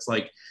of what it's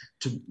like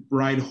to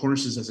ride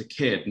horses as a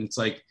kid. And it's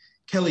like,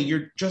 Kelly,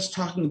 you're just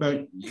talking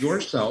about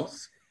yourself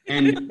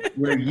and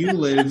where you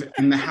live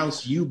and the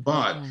house you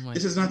bought.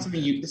 This is not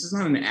something this is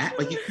not an ad.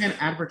 Like you can't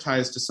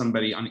advertise to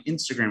somebody on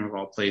Instagram of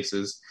all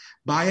places,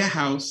 buy a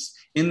house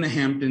in the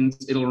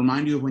Hamptons. It'll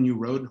remind you of when you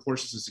rode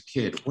horses as a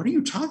kid. What are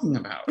you talking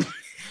about?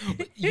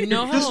 You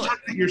know how just talking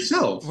about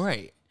yourself.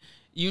 Right.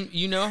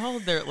 You know how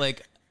they're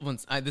like,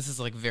 this is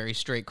like very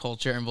straight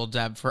culture and we'll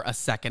dab for a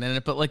second in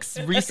it, but like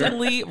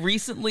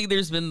recently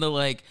there's been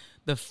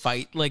the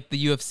fight, like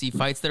the UFC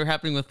fights that are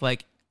happening with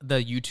like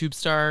the YouTube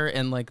star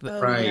and like the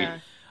Yeah.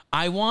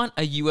 I want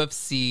a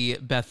UFC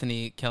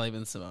Bethany Kelly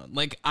Van Simone.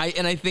 I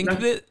think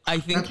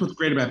that's what's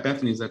great about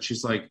Bethany is that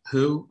she's like,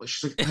 who?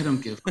 She's like, I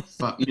don't give a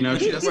fuck. You know,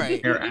 she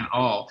doesn't care at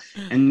all.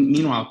 And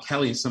meanwhile,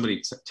 Kelly,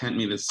 somebody sent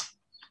me this.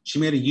 She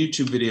made a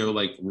YouTube video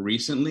like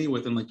recently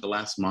within like the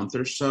last month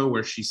or so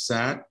where she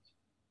sat.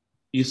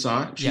 You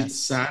saw it? She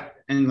sat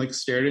and like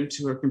stared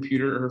into her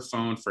computer or her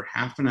phone for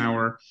half an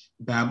hour,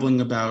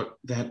 babbling about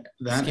that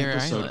Scary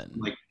episode Island.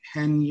 like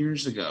 10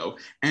 years ago,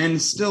 and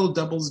still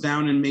doubles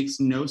down and makes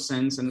no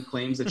sense and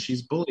claims that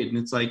she's bullied. And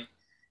it's like,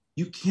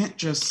 you can't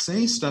just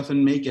say stuff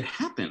and make it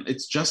happen.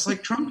 It's just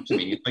like Trump to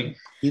me. Like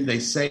they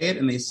say it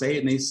and they say it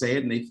and they say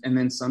it and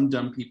then some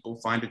dumb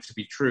people find it to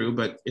be true,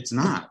 but it's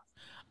not.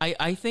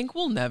 I think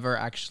we'll never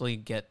actually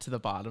get to the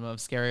bottom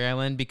of Scary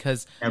Island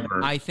because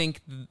Ever. I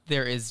think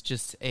there is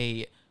just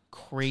a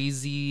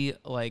crazy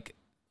like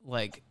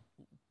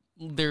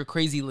there are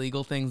crazy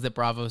legal things that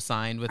Bravo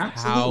signed with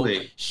Absolutely.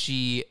 how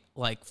she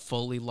like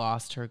fully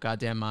lost her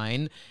goddamn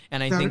mind,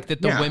 and I That- think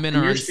that the yeah, women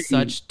and are you're in seeing-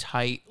 such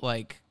tight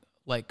like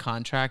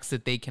contracts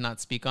that they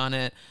cannot speak on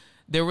it.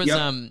 There was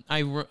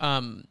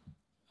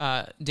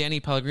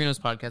Danny Pellegrino's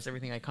podcast,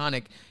 Everything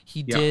Iconic.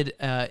 He did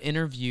an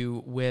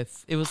interview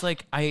with, it was a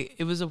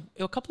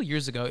couple of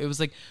years ago. It was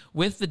like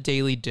with the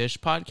Daily Dish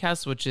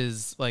podcast, which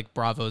is like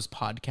Bravo's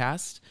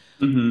podcast,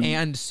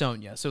 and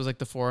Sonia. So it was like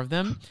the four of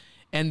them.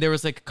 And there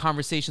was like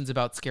conversations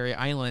about Scary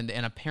Island.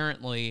 And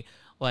apparently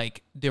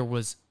like there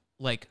was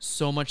like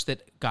so much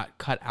that got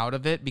cut out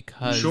of it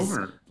because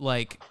Sure.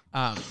 like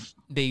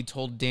they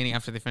told Danny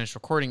after they finished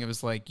recording, it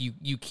was like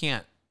you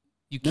can't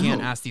No.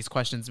 ask these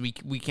questions. We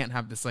can't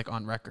have this like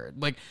on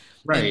record. Like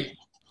Right. and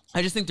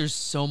I just think there's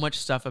so much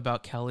stuff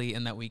about Kelly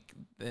in that week.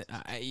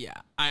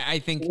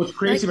 I think What's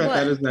crazy Like about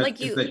that what? is that, Like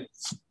you-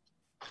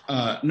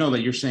 no,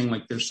 that you're saying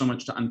like there's so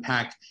much to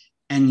unpack,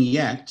 and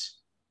yet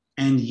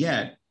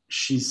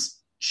she's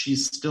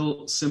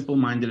still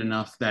simple-minded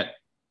enough that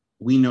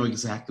we know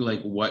exactly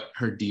like what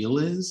her deal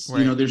is. Right.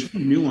 You know, there's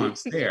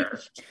nuance there,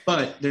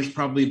 but there's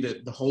probably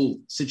the whole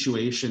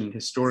situation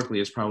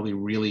historically is probably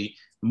really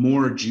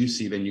more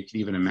juicy than you could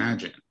even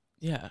imagine.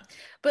 yeah.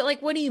 But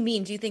like, what do you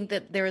mean? Do you think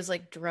that there was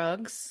like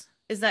drugs?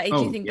 Is that? Do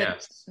Oh, you think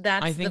yes. that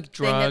that's I the think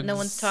thing that no drugs-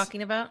 one's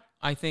talking about?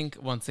 I think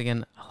once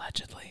again,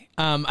 allegedly.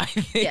 I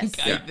think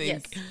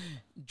Yes.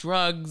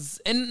 drugs,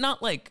 and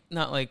not like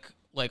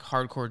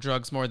hardcore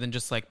drugs, more than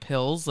just like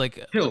pills,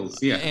 like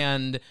Pills, yeah.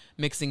 and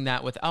mixing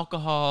that with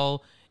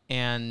alcohol.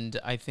 And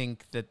I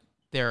think that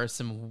there are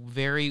some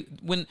very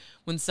when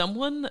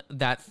someone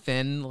that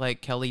thin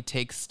like Kelly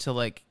takes to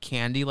like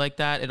candy like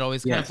that, it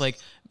always kind of Yes. like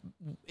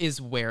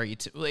is wary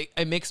to like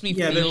it makes me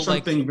Yeah, feel there's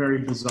like something very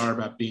bizarre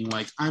about being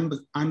like I'm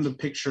the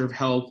picture of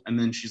health, and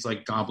then she's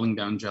like gobbling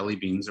down jelly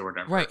beans or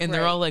whatever. right, and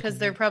they're all like because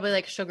they're probably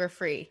like sugar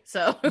free.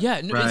 So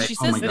yeah, no, and Right. she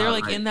Oh says my they're God,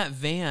 like right. in that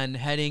van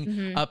heading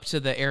Mhm. up to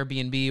the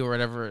Airbnb or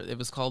whatever it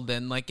was called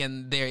then, like,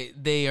 and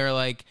they are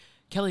like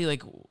Kelly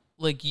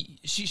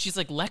she's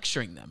like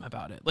lecturing them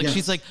about it, like Yes.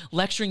 she's like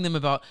lecturing them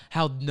about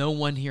how no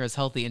one here is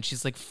healthy, and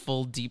she's like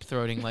full deep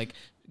throating like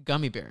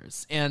gummy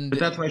bears, and But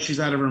that's why she's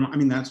out of her. I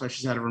mean, that's why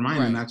she's out of her mind,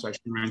 Right. and that's why she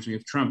reminds me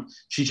of Trump.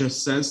 She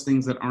just says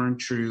things that aren't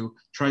true,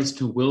 tries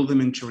to will them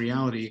into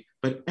reality,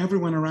 but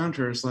everyone around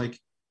her is like,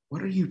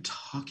 "What are you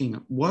talking?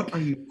 What are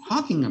you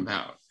talking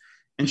about?"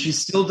 And she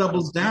still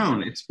doubles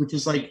down. Which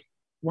is like,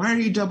 why are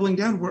you doubling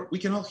down? We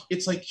can all.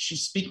 It's like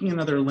she's speaking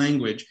another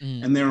language,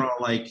 Mm. and they're all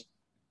like,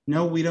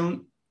 "No, we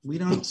don't." We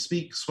don't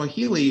speak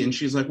Swahili. And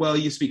she's like, well,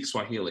 you speak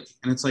Swahili.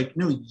 And it's like,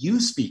 no, you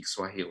speak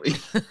Swahili.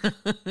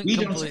 We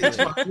don't speak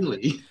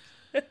Completely.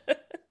 Swahili.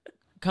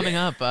 Coming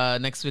up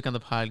next week on the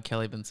pod,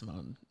 Kelly Ben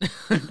Simone. Oh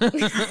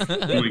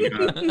my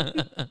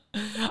God.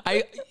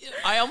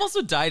 I almost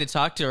would die to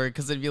talk to her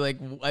because I'd be like,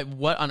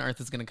 what on earth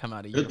is going to come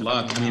out of you? Good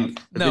luck. I mean,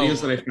 the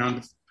videos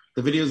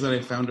that I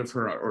found of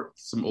her, or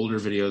some older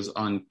videos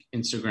on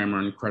Instagram,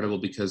 are incredible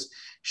because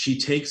she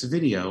takes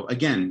video.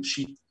 Again,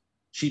 she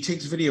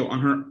takes video on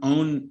her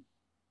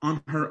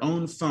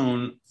own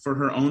phone for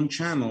her own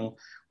channel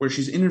where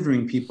she's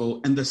interviewing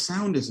people, and the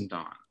sound isn't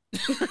on.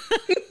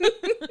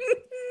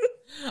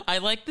 I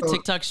like the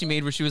TikTok she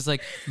made where she was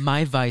like,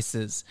 my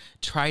vices,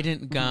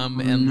 Trident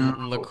gum and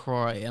no.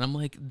 LaCroix. And I'm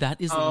like,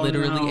 that is Oh,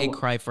 literally a no.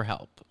 cry for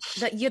help.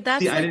 that's See, I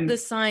like didn't- the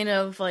sign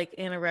of like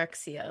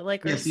anorexia.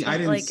 Like, Yeah, or see, I something,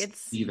 didn't like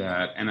it's see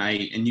that,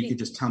 and you could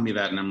just tell me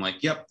that, and I'm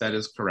like, yep, that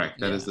is correct.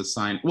 That is Yeah. the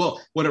sign.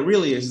 Well, what it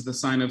really is the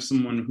sign of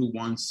someone who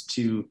wants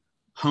to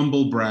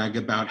humble brag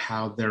about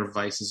how their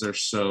vices are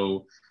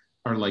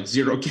like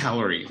 0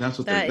 calorie. That's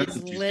what that that's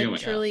is what she's doing.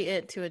 literally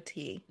it to a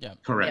T.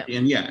 Correct.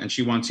 And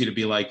she wants you to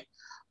be like,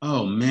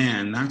 oh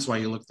man, that's why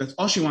you look. That's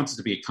all she wants is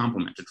to be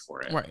complimented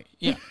for it. Right.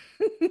 Yeah.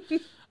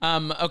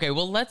 Okay.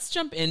 Well, let's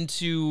jump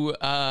into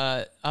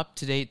up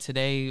to date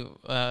today,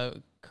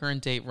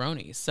 current date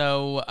Roni.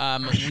 So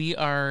we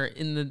are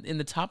in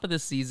the top of the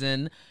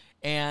season,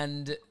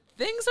 and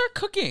things are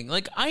cooking.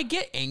 Like I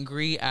get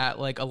angry at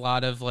like a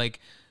lot of like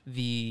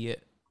the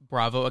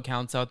Bravo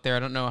accounts out there. I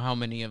don't know how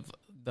many of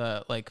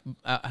the like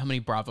how many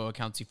Bravo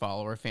accounts you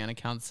follow or fan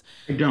accounts.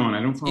 I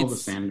don't follow the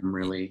It's- fandom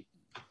really.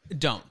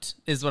 Don't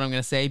is what I'm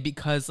gonna say,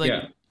 because like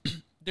Yeah.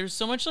 there's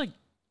so much like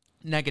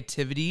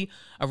negativity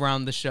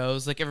around the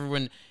shows. Like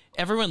everyone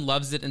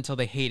loves it until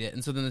they hate it,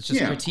 and so then it's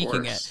just Yeah, of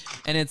critiquing it, course.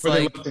 and it's Or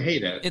they like love to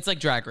hate it. it's like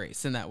Drag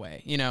Race in that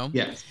way, you know?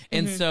 Yes.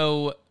 And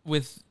so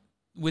with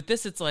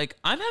this, it's like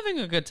I'm having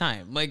a good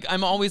time. Like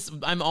I'm always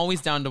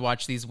down to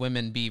watch these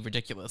women be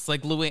ridiculous.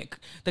 Like Luann,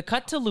 the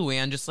cut to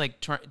Luann just like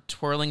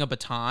twirling a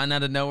baton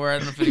out of nowhere. I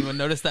don't know if anyone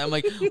noticed that. I'm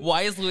like,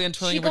 why is Luann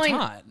twirling a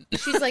baton?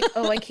 She's like,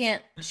 oh, I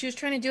can't. She was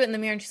trying to do it in the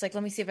mirror, and she's like,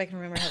 let me see if I can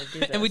remember how to do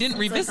this. And we didn't I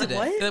was revisit like, it.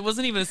 What? That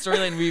wasn't even a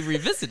storyline we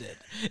revisited.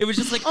 It was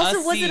just like Also,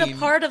 us was it a seeing-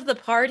 part of the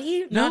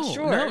party? No, Not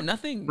sure. no,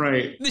 nothing.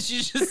 Right.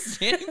 She's just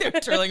standing there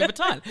twirling a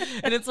baton,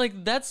 and it's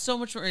like that's so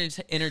much more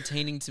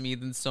entertaining to me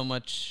than so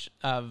much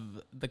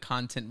of the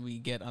content we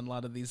get on a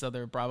lot of these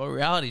other Bravo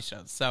reality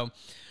shows. So,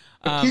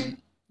 go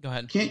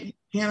ahead. Can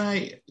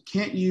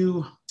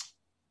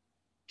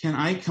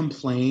I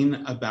complain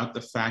about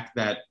the fact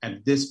that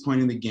at this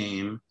point in the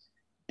game,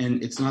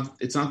 and it's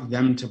not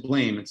them to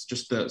blame, it's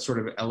just the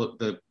sort of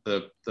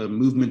the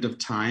movement of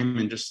time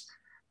and just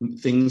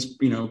things,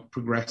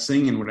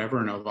 progressing and whatever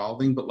and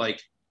evolving, but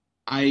like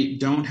I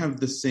don't have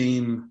the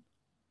same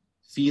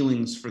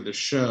feelings for the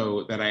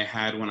show that I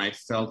had when I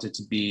felt it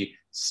to be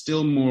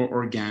still more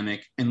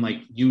organic and like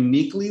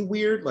uniquely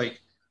weird. Like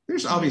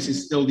there's obviously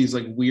still these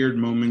like weird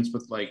moments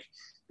with like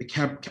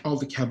all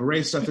the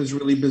cabaret stuff is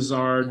really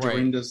bizarre. Right.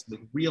 Dorinda's the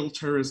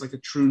realtor is like a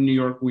true New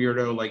York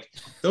weirdo. Like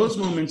those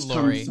moments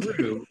come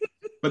through,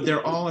 but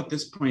they're all at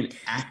this point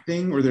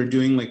acting, or they're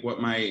doing like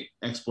what my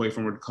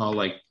ex-boyfriend would call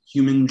like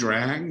human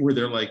drag, where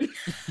they're like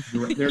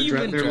they're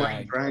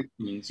like drag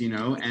queens, you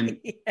know, and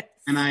Yes.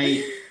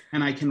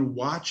 and I can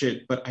watch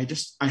it, but I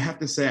have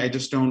to say I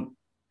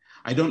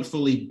don't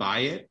fully buy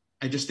it.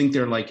 I just think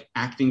they're like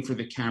acting for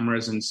the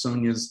cameras, and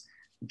Sonja's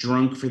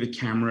drunk for the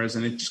cameras,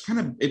 and it just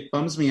it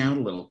bums me out a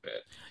little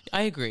bit.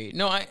 I agree.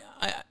 No, I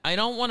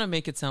don't want to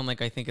make it sound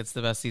like I think it's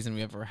the best season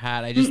we ever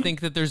had. I just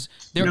think that there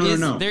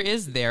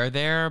is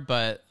there,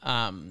 but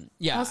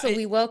yeah. Also,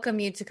 we welcome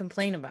you to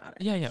complain about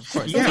it. Yeah, of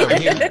course. Yeah,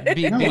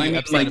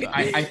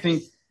 I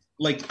think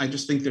I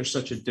just think there's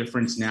such a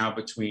difference now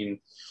between,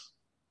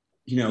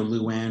 you know,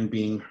 Luann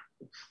being,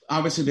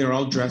 obviously they're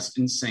all dressed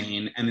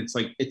insane, and it's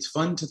like it's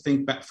fun to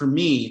think back. For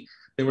me,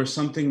 there was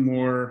something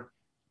more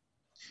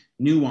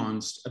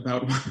nuanced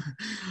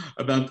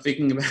about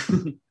thinking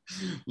about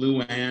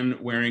Luann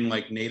wearing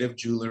like native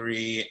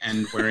jewelry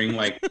and wearing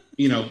like,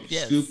 you know,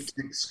 yes.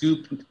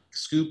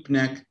 scoop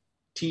neck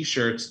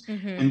t-shirts,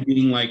 Mm-hmm. and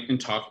being like, and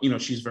talk, you know,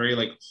 she's very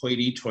like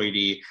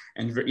hoity-toity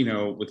and, you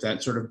know, with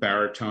that sort of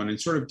baritone and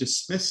sort of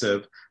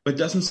dismissive, but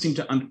doesn't seem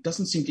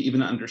to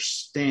even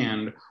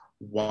understand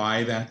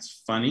why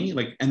that's funny.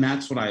 Like, and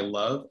that's what I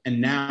love. And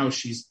now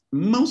she's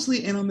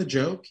mostly in on the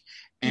joke.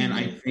 And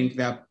I think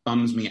that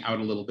bums me out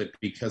a little bit,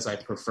 because I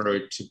prefer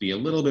it to be a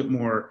little bit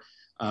more,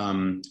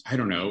 I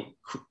don't know,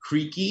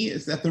 creaky.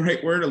 Is that the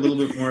right word? A little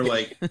bit more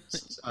like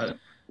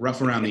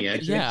rough around the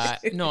edges. Yeah,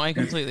 no, I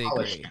completely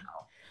agree.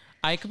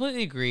 I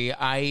completely agree.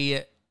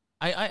 I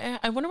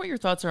wonder what your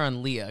thoughts are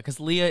on Leah, because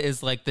Leah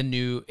is like the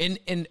new,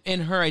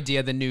 in her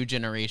idea, the new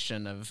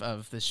generation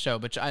of this show,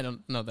 which I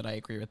don't know that I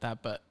agree with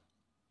that, but.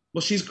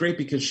 Well, she's great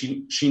because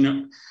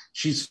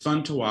she's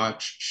fun to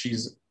watch. She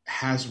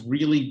has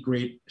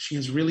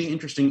really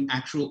interesting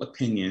actual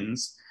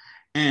opinions,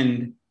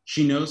 and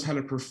she knows how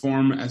to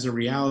perform as a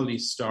reality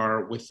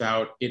star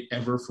without it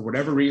ever, for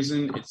whatever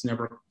reason, it's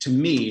never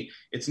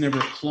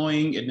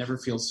cloying, it never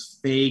feels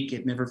fake,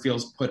 it never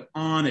feels put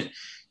on. It,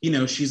 you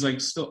know, she's like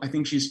I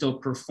think she's still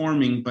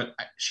performing, but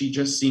she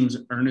just seems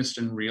earnest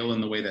and real in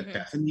the way that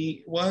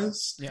Bethany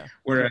was. Yeah.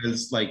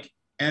 Whereas like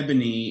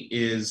Ebony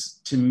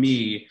is, to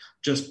me,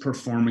 just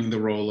performing the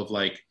role of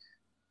like,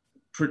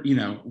 you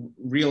know,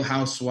 Real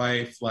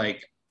Housewife.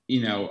 Like,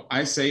 you know,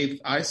 I say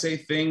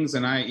things,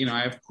 and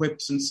I have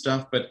quips and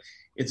stuff, but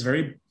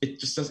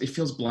it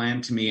feels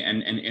bland to me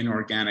and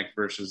inorganic,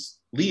 versus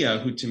Leah,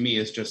 who to me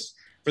is just,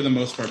 for the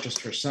most part,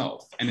 just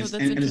herself, and is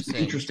an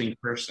interesting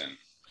person.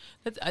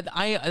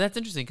 That's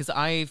interesting, because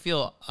I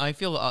feel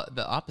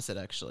the opposite,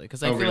 actually,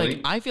 because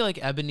I feel like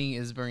Ebony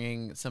is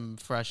bringing some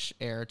fresh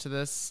air to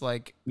this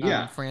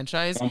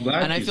franchise, I'm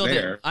glad and I feel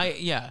there.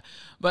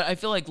 But I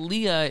feel like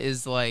Leah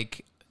is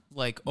like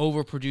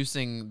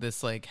overproducing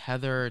this like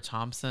Heather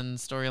Thompson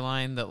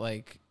storyline that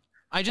like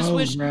I just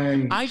wish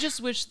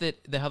that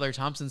the Heather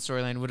Thompson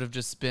storyline would have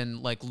just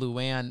been like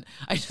Luann.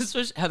 I just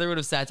wish Heather would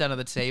have sat down at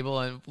the table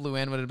and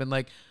Luann would have been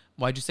like,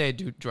 "Why'd you say I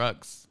do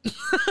drugs?"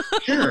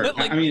 Sure.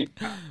 Like, I mean,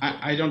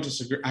 I don't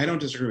disagree. I don't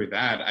disagree with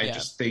that.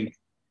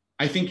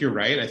 I think you're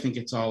right. I think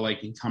it's all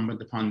like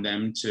incumbent upon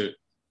them to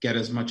get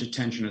as much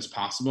attention as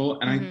possible.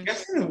 And I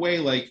guess in a way,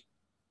 like,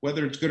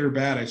 whether it's good or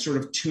bad, I sort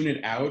of tune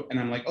it out, and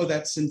I'm like, oh,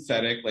 that's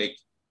synthetic. Like,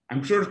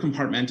 I'm sort of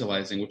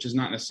compartmentalizing, which is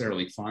not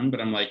necessarily fun,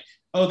 but I'm like,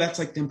 oh, that's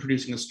like them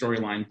producing a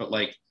storyline. But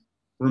like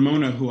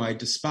Ramona, who I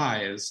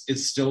despise,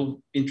 is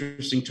still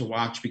interesting to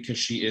watch because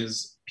she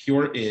is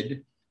pure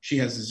id. She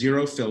has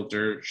zero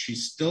filter. She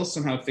still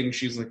somehow thinks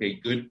she's like a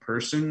good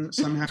person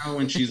somehow,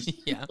 and she's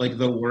like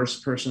the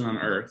worst person on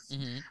earth.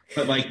 Mm-hmm.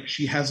 But like,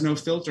 she has no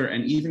filter.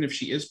 And even if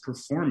she is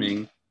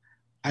performing,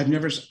 I've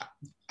never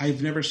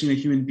seen a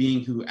human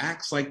being who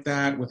acts like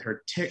that with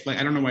her tick. Like,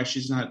 I don't know why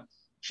she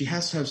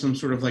has to have some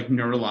sort of like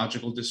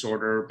neurological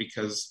disorder,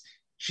 because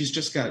she's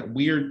just got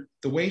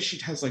the way she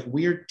has like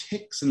weird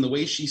tics, and the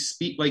way she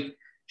speaks, like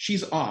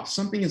she's off.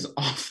 Something is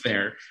off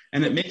there,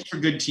 and it makes for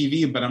good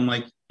TV. But I'm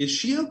like, is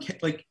she okay?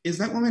 Like, is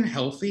that woman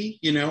healthy?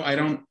 You know, I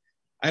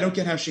don't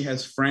get how she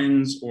has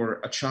friends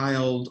or a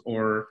child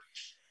or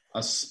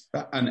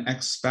an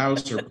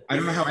ex-spouse, or I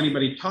don't know how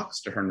anybody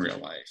talks to her in real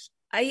life.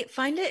 I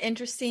find it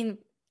interesting,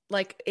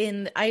 like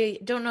I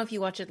don't know if you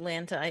watch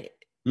Atlanta.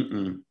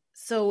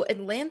 So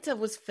Atlanta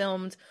was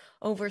filmed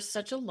over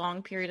such a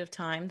long period of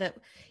time that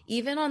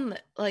even on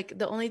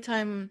the only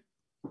time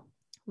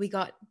we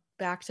got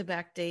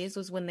back-to-back days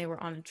was when they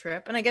were on a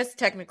trip. And I guess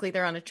technically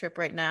they're on a trip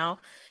right now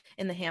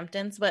in the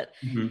Hamptons, but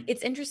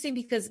it's interesting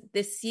because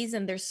this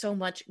season there's so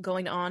much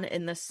going on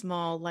in the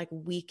small like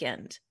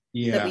weekend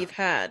that we've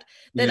had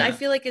that I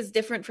feel like is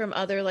different from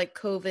other like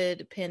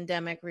COVID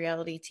pandemic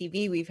reality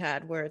TV we've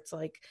had, where it's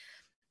like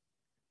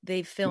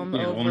they film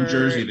over. Well, in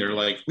Jersey, they're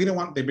like,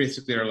 they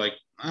basically are like,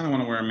 I don't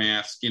want to wear a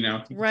mask, you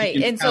know? Right.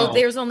 And so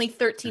there's only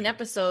 13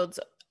 episodes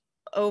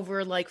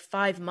over like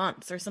 5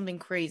 months or something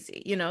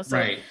crazy, you know? So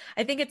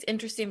I think it's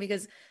interesting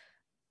because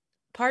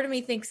part of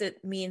me thinks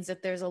it means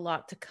that there's a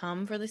lot to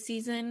come for the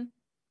season.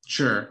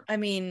 Sure. I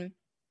mean,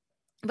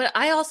 but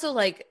I also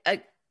like,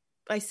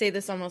 I say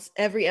this almost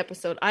every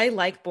episode. I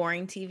like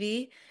boring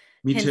TV.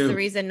 Me Hence too. the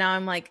reason now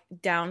I'm like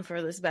down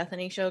for this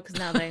Bethany show, because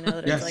now that I know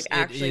that Yes, it's like it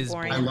actually is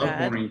boring I and love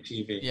bad. boring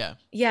TV. Yeah.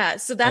 Yeah,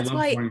 so that's I love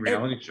why boring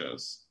reality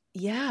shows.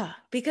 yeah,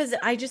 because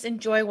I just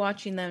enjoy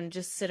watching them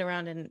just sit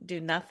around and do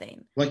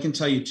nothing. Well, I can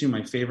tell you too,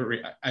 my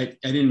favorite, I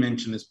didn't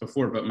mention this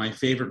before, but my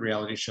favorite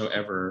reality show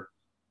ever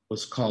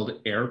was called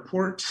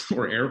Airport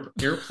or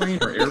Airplane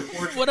or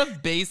Airport. What a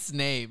base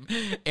name.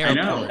 I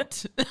know.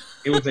 Airport.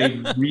 It was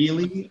a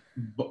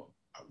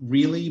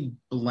really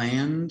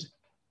bland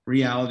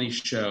reality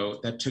show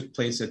that took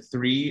place at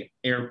 3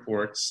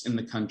 airports in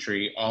the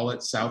country, all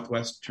at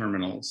Southwest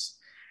terminals.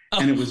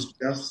 And it was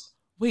just,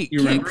 Wait, you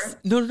remember Kix.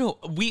 it? No.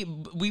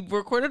 We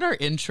recorded our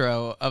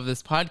intro of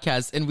this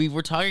podcast, and we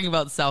were talking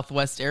about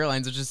Southwest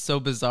Airlines, which is so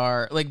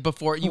bizarre. Like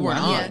before you weren't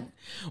wow. on. Yeah.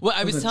 Well,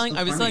 I was that's telling so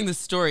I was funny. telling this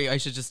story. I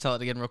should just tell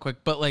it again real quick.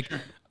 But like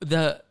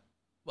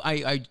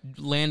I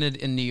landed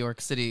in New York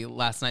City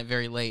last night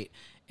very late,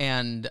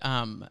 and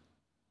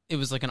it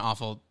was like an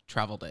awful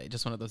travel day,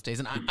 just one of those days.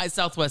 And I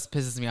Southwest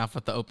pisses me off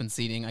with the open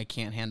seating. I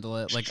can't handle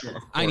it. Like Sure,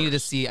 of I need to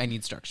course. see. I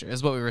need structure.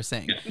 Is what we were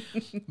saying.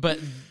 But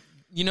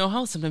you know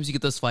how sometimes you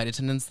get those flight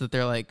attendants that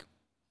they're like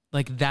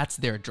that's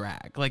their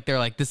drag. Like they're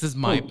like, this is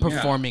my Oh, yeah.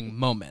 performing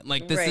moment.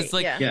 Like this Right, is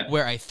like yeah. Yeah.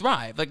 where I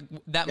thrive. Like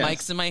that Yes.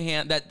 mic's in my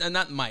hand. That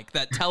not mic.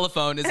 That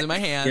telephone is in my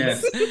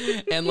hands.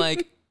 Yes. And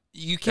like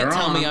you can't They're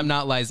tell me on. I'm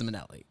not Liza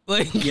Minnelli.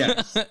 Like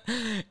Yes.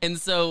 and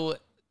so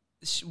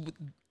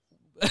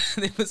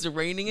it was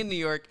raining in New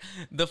York.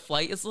 The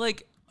flight is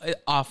like an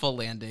awful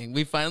landing.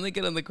 We finally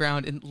get on the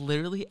ground, and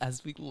literally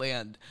as we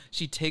land,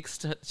 she takes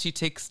to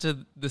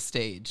the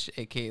stage,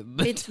 aka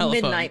the It's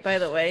telephone. midnight, by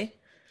the way.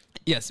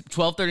 Yes,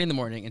 12:30 in the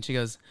morning, and she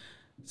goes,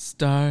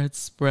 "Start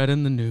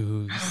spreading the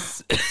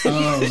news."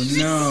 Oh,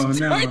 She no,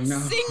 starts no.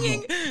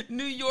 singing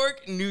New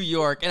York, New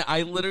York, and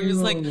I literally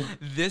was like, No.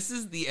 "This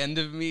is the end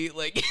of me."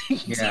 Like,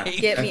 Yeah. take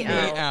Get me me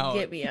out.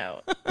 Get me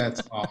out.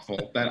 That's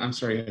awful. I'm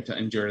sorry you had to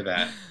endure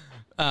that.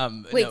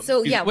 Wait, no.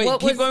 so yeah, Wait, what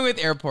keep was going with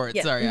airport.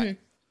 yeah, Sorry. mhm.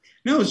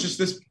 No, it's just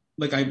this.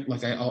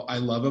 I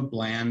love a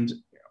bland.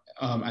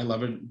 I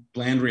love a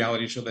bland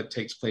reality show that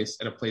takes place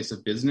at a place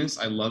of business.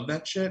 I love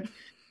that shit.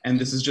 And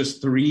this is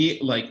just 3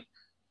 like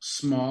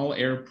small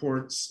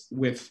airports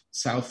with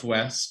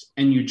Southwest,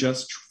 and you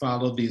just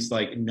follow these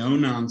like no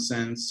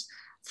nonsense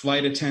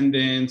flight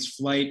attendants,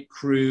 flight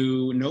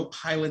crew, no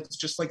pilots,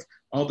 just like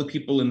all the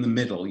people in the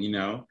middle, you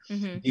know,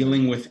 Mhm.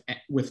 dealing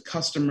with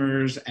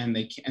customers, and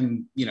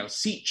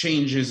seat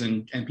changes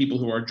and people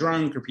who are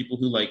drunk or people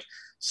who like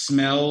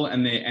smell,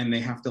 and they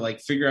have to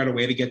like figure out a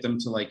way to get them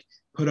to like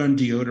put on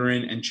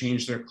deodorant and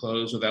change their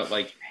clothes without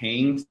like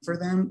paying for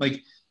them.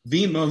 Like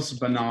the most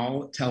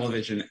banal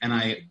television, and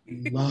I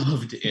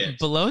loved it.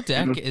 Below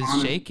Deck And is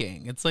on-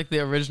 shaking. It's like the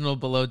original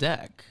Below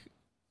Deck.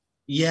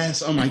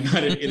 Yes, oh my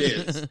god, it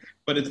is.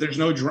 But there's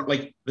no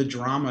like the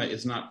drama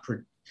is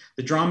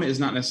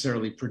not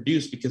necessarily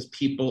produced because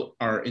people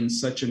are in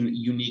such a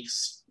unique,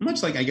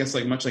 much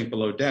like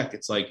Below Deck.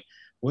 It's like,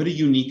 what a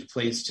unique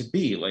place to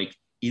be, like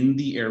in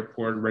the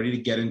airport, ready to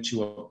get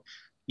into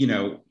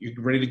you're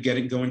ready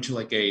to go into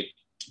like a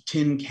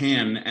tin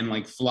can and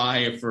like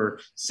fly for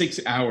 6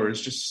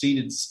 hours just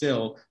seated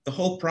still. The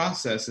whole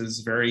process is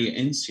very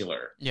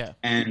insular. Yeah.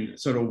 And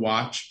so to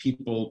watch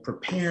people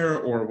prepare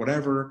or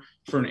whatever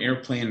for an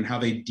airplane and how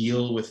they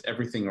deal with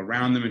everything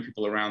around them and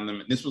people around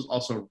them. And this was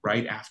also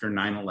right after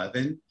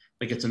 9/11.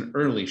 Like it's an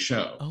early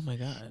show. Oh my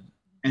God.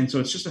 And so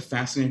it's just a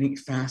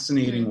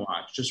fascinating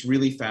watch, just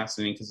really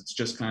fascinating, because it's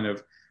just kind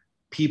of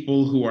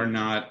people who are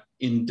not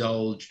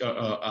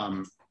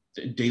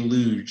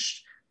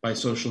deluged by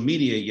social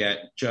media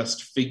yet,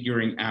 just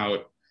figuring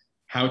out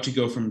how to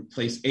go from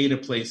place A to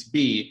place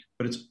B.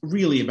 But it's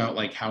really about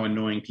like how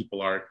annoying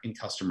people are in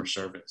customer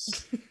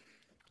service.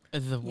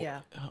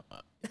 Yeah.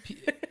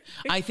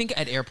 I think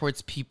at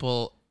airports,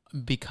 people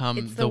become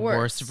It's the the worst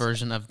worst.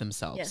 version of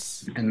themselves.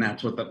 Yes. And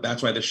that's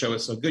why the show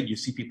is so good. You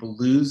see people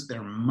lose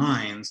their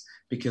minds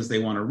because they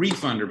want a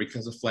refund, or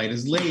because a flight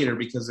is late, or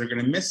because they're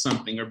going to miss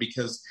something, or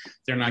because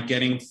they're not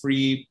getting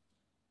free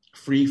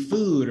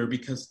food,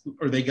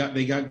 or they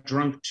got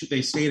drunk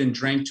they stayed and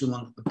drank too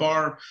long at the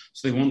bar,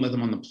 so they won't let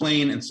them on the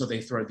plane, and so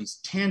they throw these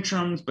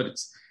tantrums. But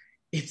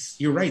it's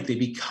you're right,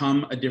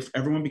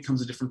 everyone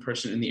becomes a different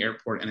person in the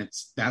airport, and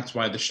that's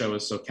why the show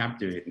is so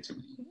captivating to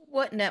me.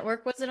 What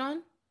network was it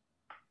on?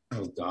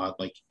 Oh god,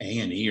 like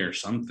A&E or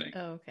something.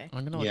 Oh, okay.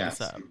 I'm gonna look Yes.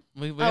 this up.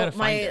 We gotta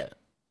find it.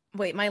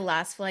 Wait, my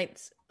last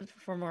flight,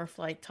 for more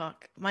flight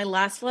talk. My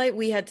last flight,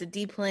 we had to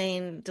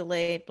deplane,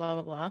 delayed, blah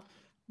blah blah.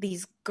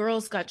 These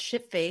girls got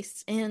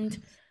shit-faced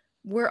and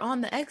were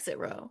on the exit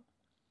row.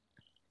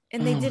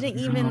 And they Oh, didn't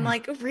no. even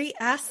like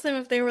re-ask them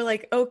if they were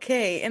like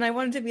okay. And I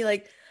wanted to be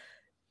like,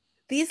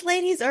 these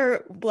ladies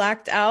are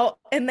blacked out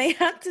and they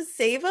have to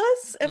save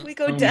us if we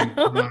go down.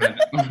 Oh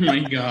my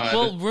god.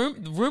 Well,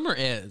 rumor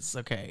is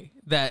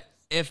that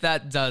if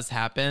that does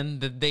happen,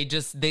 that they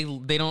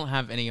don't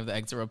have any of the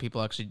exit row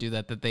people actually do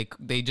that. That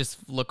they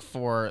just look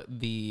for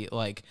the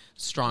like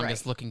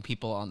strongest looking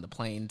people on the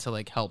plane to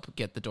like help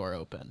get the door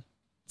open.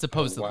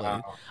 Supposedly,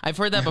 I've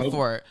heard that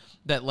before.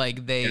 That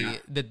like they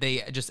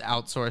just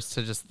outsource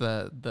to just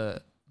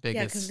the biggest.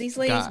 Yeah, because these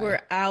ladies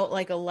were out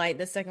like a light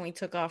the second we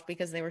took off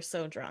because they were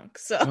so drunk.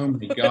 So oh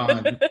my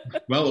god!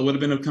 Well, it would have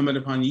been incumbent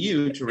upon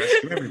you to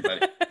rescue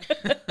everybody.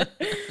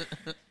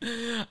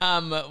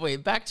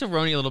 Wait, back to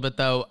Roni a little bit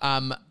though.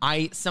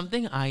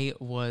 Something I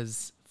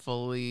was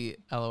fully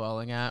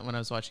LOLing at when I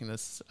was watching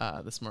this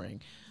this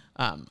morning,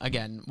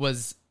 again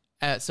was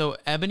so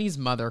Ebony's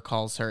mother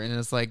calls her and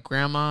is like,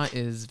 "Grandma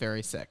is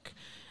very sick."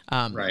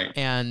 Right.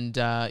 And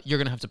you're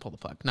gonna have to pull the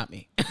plug, not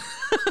me.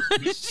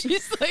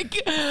 she's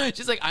like, I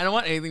don't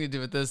want anything to do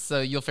with this,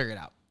 so you'll figure it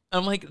out.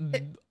 I'm like,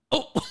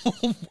 oh,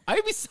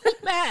 I'd be so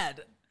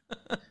mad.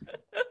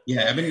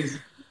 Yeah, Ebony's.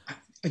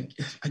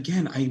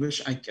 Again, I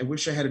wish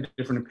I had a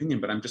different opinion,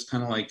 but I'm just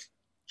kind of like,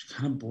 she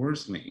kind of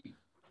bores me.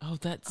 Oh,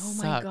 that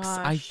sucks. My gosh.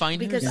 I find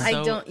because her so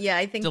I don't. Yeah,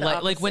 I think the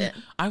opposite. like when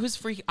I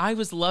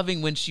was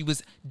loving when she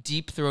was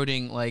deep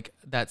throating like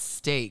that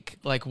steak,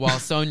 like while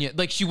Sonia,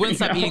 like she wouldn't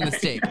stop eating the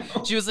steak.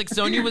 She was like,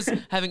 Sonia was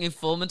having a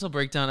full mental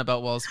breakdown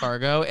about Wells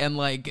Fargo, and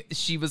like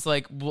she was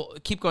like, "Well,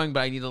 keep going,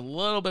 but I need a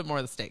little bit more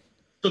of the steak."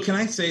 So can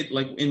I say,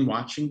 like, in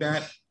watching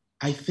that,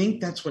 I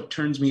think that's what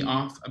turns me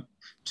off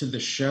to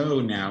the show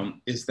now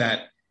is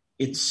that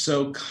it's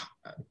so.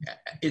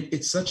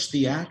 It's such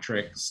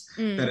theatrics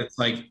that it's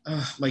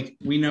like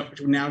we know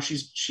now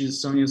she's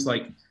Sonia's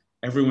like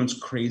everyone's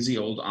crazy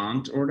old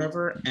aunt or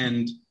whatever,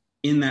 and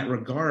in that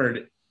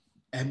regard,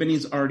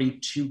 Ebony's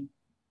already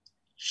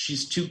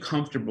she's too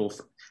comfortable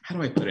for, how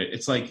do I put it?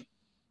 It's like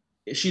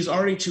she's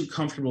already too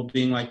comfortable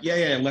being like,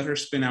 yeah, let her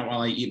spin out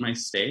while I eat my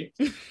steak.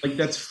 Like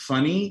that's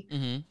funny.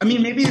 Mm-hmm. I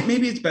mean, maybe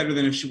it's better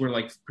than if she were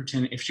like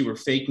if she were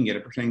faking it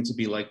or pretending to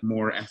be like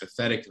more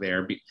empathetic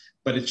there.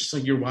 But it's just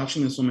like you're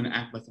watching this woman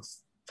act like a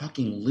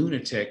fucking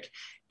lunatic,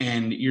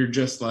 and you're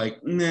just like,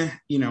 nah.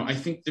 I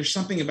think there's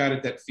something about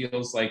it that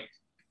feels like,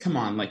 come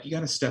on, like you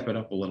got to step it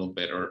up a little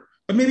bit,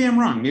 but maybe I'm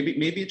wrong. Maybe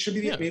it should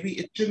be. Yeah. Maybe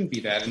it shouldn't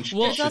be that. And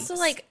it's also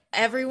like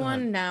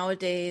everyone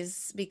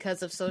nowadays,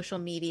 because of social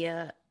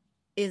media,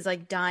 is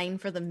like dying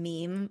for the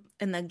meme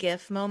and the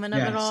GIF moment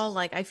of it all.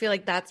 Like I feel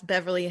like that's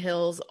Beverly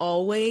Hills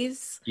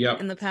always. Yep.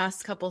 In the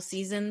past couple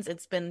seasons,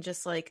 it's been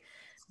just like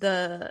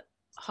the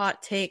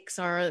hot takes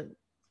are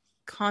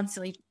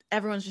constantly.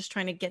 Everyone's just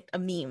trying to get a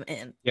meme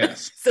in.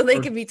 Yes. So they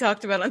can be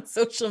talked about on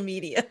social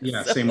media.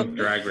 Yeah, so. Same with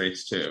Drag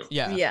Race too.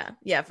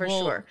 Yeah, for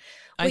sure.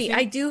 Wait,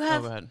 I do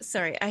have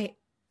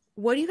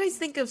what do you guys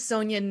think of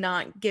Sonia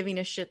not giving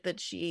a shit that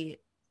she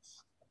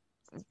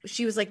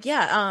was like,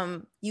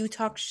 you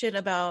talk shit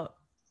about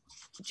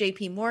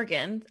JP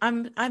Morgan.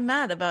 I'm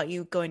mad about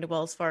you going to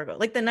Wells Fargo.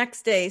 Like the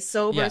next day,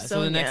 sober Sonia.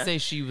 So the next day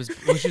she was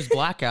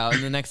blackout,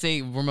 and the next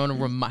day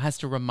Ramona has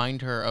to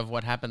remind her of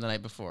what happened the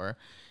night before.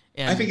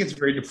 And I think it's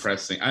very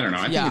depressing. I don't know.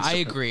 I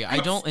agree. I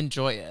don't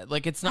enjoy it.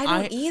 Like it's not.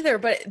 I don't either.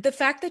 But the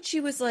fact that she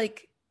was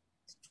like,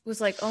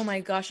 oh my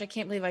gosh, I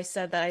can't believe I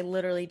said that. I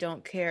literally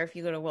don't care if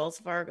you go to Wells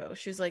Fargo.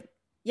 She was like,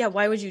 yeah,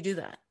 why would you do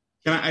that?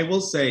 I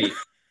will say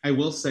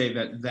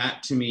that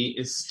to me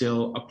is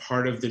still a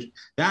part of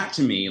that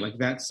to me, like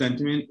that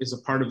sentiment is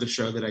a part of the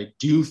show that I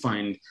do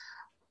find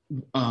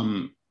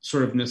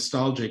sort of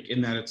nostalgic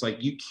in that it's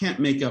like, you can't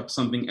make up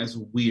something as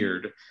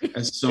weird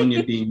as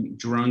Sonia being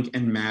drunk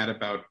and mad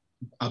about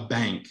a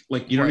bank.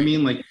 Like, you know what I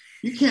mean? Like,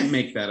 you can't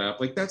make that up.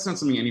 Like, that's not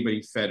something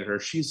anybody fed her.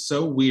 She's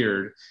so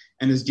weird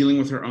and is dealing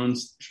with her own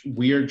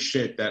weird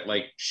shit that,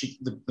 like,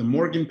 the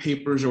Morgan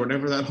papers or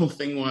whatever that whole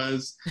thing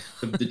was,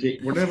 the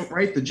JP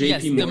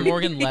Morgan. The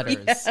Morgan letters.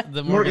 Yeah.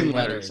 The Morgan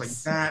letters. Like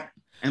that.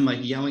 And like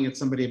yelling at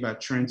somebody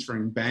about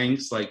transferring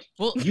banks. Like,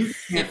 well, you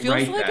can't it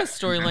feels like that. A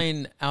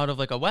storyline out of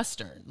like a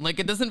Western. Like,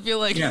 it doesn't feel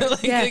like,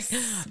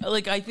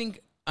 like I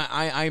think,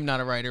 I'm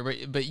not a writer,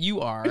 but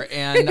you are,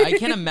 and I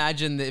can't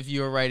imagine that if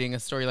you were writing a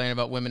storyline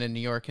about women in New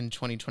York in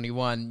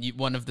 2021,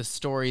 one of the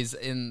stories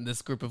in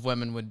this group of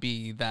women would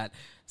be that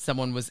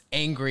someone was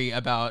angry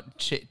about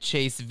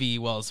Chase v.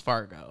 Wells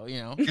Fargo,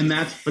 And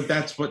that's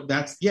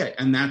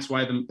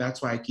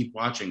why I keep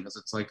watching, because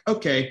it's like,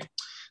 okay,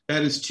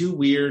 that is too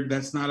weird.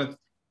 That's not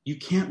you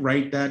can't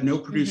write that. No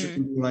producer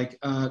can be like,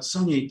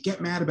 Sonia,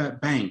 get mad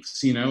about banks.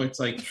 It's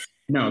like,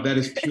 no, that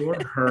is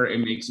pure her. It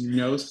makes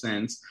no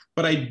sense.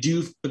 But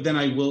then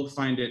I will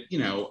find it,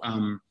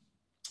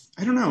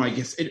 I don't know. I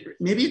guess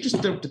maybe it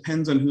just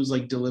depends on who's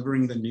like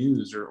delivering the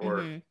news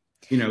or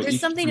there's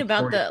something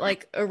about the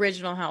like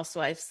original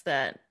Housewives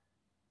that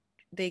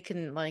they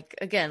can like,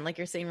 again, like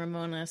you're saying,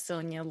 Ramona,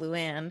 Sonia,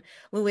 Luann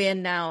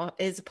now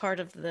is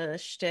part of the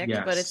shtick,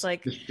 but it's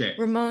like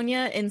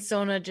Ramona and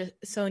Sonia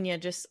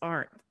just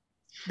aren't.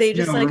 They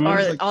just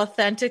are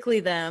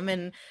authentically them,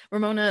 and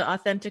Ramona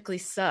authentically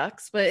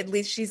sucks, but at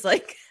least she's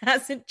like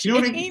hasn't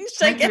changed.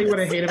 Can I tell you what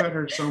I hate about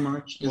her so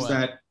much is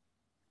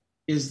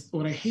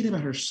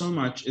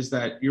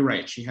that you're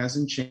right, she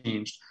hasn't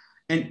changed,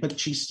 but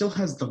she still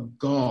has the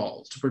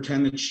gall to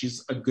pretend that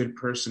she's a good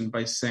person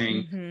by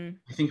saying,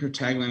 I think her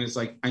tagline is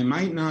like,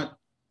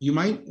 you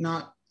might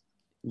not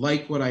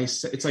like what I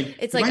said. It's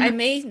like I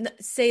may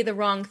say the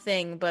wrong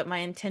thing, but my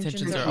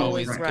intentions are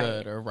always right.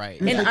 good or right.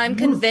 And like, I'm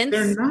convinced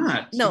they're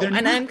not. No, they're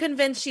and not. I'm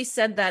convinced she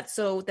said that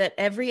so that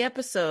every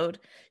episode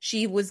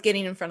she was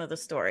getting in front of the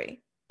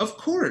story. Of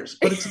course,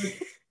 but it's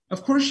like,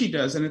 of course she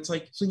does, and it's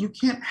like, so you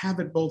can't have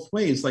it both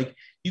ways. Like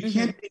you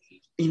can't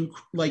be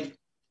like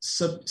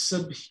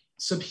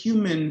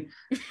subhuman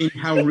in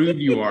how rude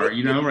you are.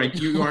 You know, right?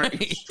 You are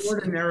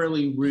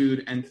extraordinarily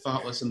rude and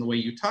thoughtless in the way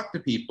you talk to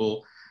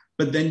people.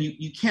 But then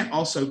you can't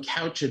also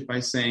couch it by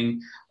saying,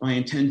 my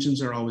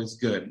intentions are always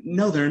good.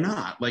 No, they're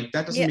not. Like,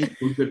 that doesn't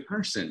make you a good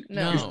person.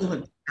 No. You're still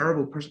a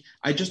terrible person.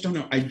 I just don't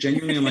know. I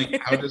genuinely am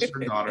like, how is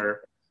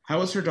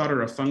her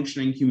daughter a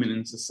functioning human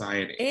in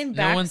society?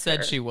 No one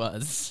said she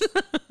was.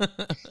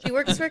 She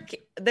works for...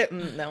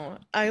 No,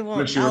 I won't.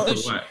 No, she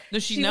works for what? No,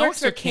 she now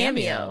works for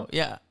Cameo.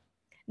 Yeah.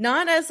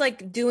 Not as,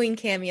 like, doing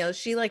cameos.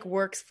 She, like,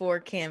 works for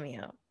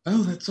Cameo.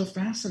 Oh, that's so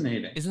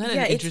fascinating. Isn't that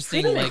an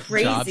interesting, like,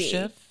 crazy job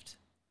shift?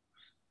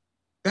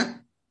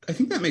 I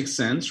think that makes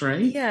sense,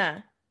 right?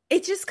 Yeah.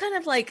 It's just kind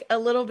of like a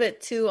little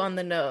bit too on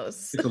the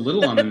nose. It's a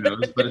little on the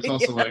nose, but it's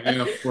also like,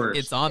 of course.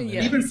 It's on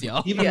the nose,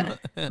 y'all. Even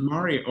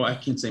Mario, I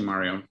can't say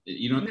Mario.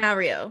 You know,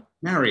 Mario,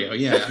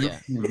 yeah.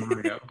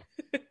 Mario.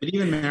 But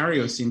even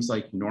Mario seems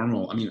like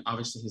normal. I mean,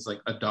 obviously he's like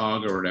a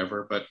dog or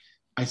whatever, but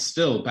I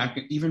still,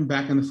 even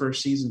back in the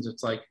first seasons,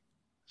 it's like,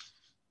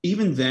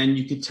 even then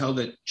you could tell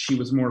that she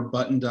was more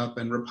buttoned up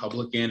and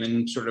Republican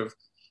and sort of,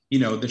 you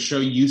know, the show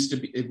used to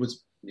be,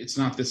 it's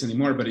not this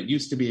anymore, but it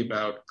used to be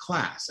about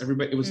class.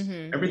 Everybody, it was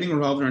everything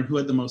revolved around who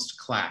had the most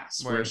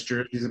class. Right. Whereas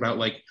Jersey's about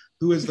like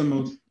who has the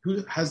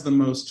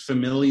most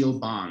familial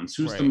bonds,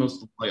 who's the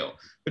most loyal.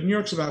 But New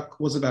York's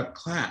was about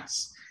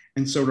class,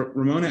 and so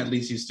Ramona at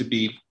least used to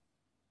be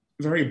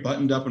very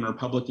buttoned up and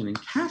Republican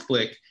and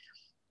Catholic.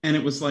 And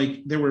it was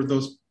like there were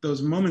those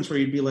moments where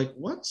you'd be like,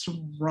 "What's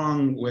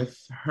wrong with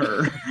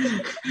her?"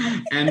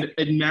 and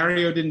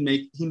Mario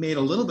he made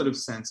a little bit of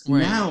sense.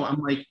 Right. Now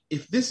I'm like,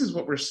 if this is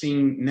what we're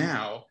seeing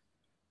now,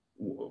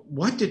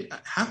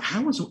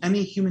 how was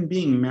any human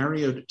being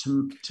married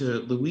to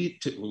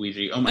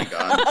Luigi? Oh my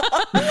god!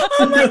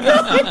 Oh my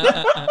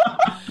god!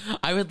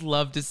 I would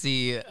love to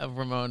see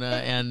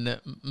Ramona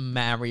and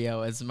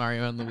Mario as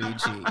Mario and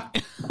Luigi.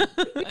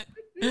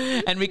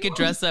 And we could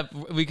dress up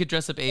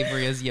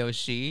Avery as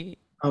Yoshi.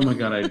 Oh my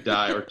god, I'd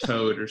die. Or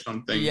Toad or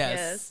something.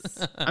 Yes.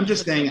 I'm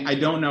just saying, I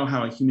don't know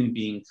how a human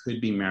being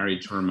could be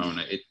married to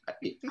Ramona.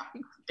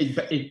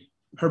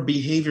 Her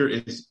behavior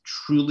is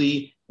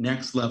truly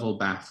next level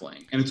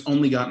baffling, and it's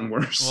only gotten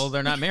worse. Well,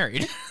 they're not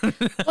married.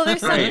 Well,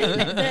 there's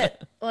something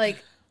that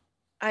like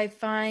I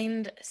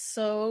find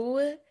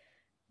so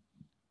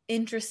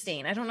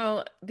interesting. I don't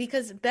know,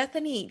 because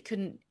Bethany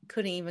couldn't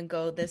even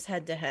go this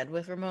head to head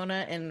with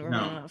Ramona, and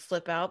Ramona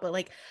flip out. But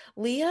like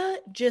Leah,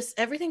 just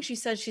everything she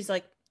says, she's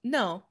like,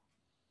 no.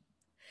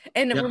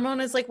 And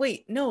Ramona's like,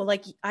 wait, no,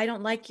 like I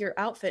don't like your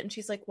outfit. And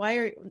she's like,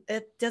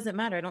 it doesn't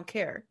matter. I don't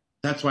care.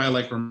 That's why I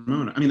like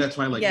Ramona. I mean, that's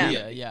why I like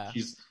Leah. Yeah.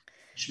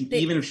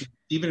 Even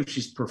if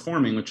she's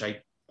performing, which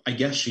I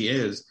guess she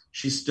is,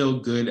 she's still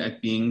good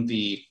at being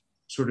the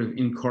sort of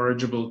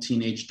incorrigible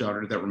teenage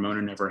daughter that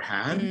Ramona never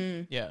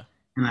had. Yeah.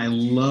 And I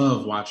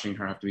love watching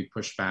her have to be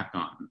pushed back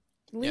on.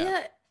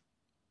 Leah,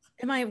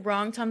 am I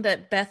wrong, Tom,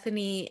 that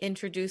Bethany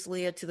introduced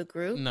Leah to the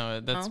group?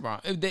 No, that's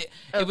wrong. It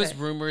was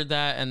rumored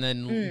that, and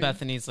then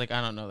Bethany's like,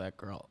 I don't know that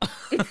girl.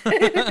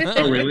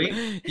 Oh,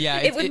 really? Yeah.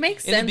 It would make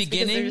sense in the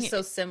beginning, because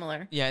they're so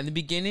similar. Yeah, in the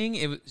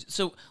beginning,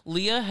 so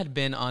Leah had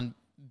been on,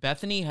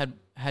 Bethany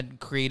had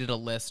created a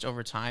list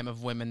over time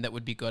of women that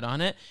would be good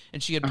on it,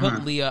 and she had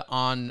put Leah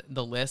on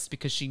the list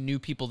because she knew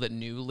people that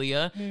knew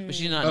Leah, but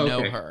she did not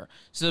know her.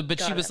 So, but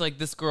she was like,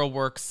 this girl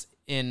works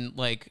in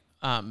like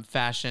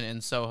fashion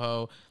in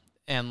Soho,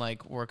 and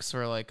like works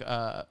for like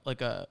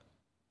a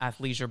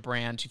athleisure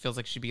brand. She feels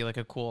like she'd be like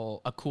a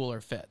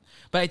cooler fit.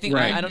 But I think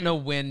I don't know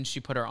when she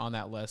put her on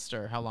that list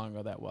or how long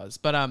ago that was.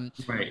 But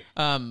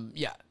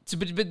yeah. So,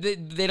 but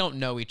they don't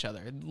know each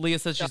other. Leah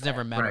says she's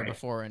never met her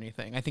before or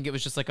anything. I think it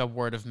was just like a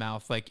word of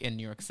mouth, like in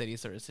New York City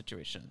sort of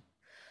situation.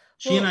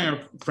 She and I are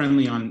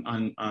friendly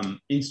on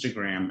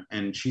Instagram,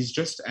 and she's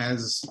just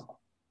as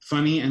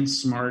funny and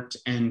smart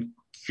and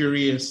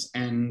curious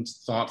and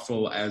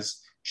thoughtful as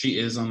she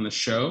is on the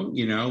show,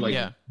 you know,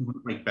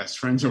 like best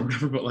friends or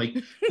whatever, but like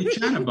we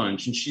chat a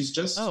bunch, and she's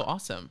just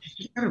awesome.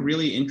 She's got a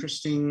really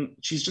interesting,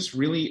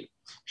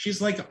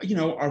 she's like, you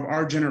know, of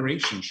our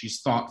generation. She's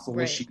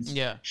thoughtful. She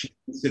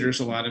considers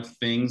a lot of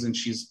things, and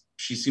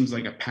she seems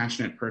like a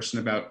passionate person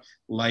about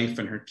life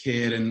and her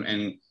kid,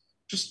 and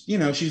just, you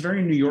know, she's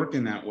very New York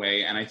in that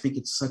way. And I think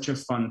it's such a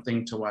fun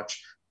thing to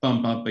watch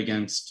bump up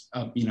against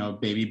a, you know,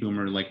 baby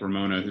boomer like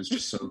Ramona, who's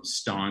just so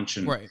staunch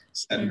and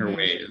set in her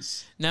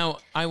ways. Now,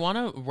 I want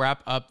to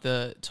wrap up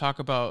talk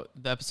about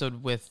the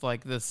episode with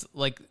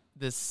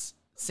this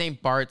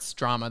St. Bart's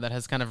drama that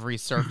has kind of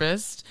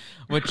resurfaced,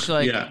 which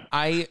like Yeah.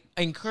 I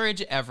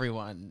encourage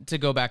everyone to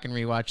go back and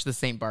rewatch the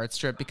St. Bart's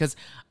trip, because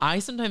I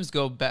sometimes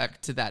go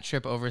back to that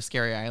trip over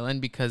Scary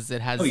Island because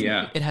it has Oh,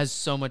 yeah. it has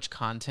so much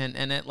content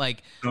in it.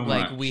 Like So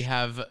like much. we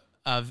have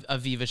of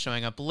Aviva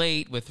showing up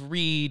late with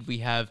Reed, we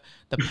have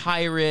the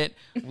pirate,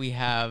 we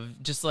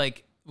have just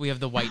like we have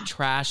the white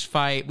trash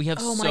fight. We have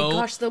Oh my so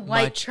gosh, the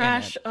white much in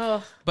trash. it.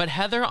 Oh, But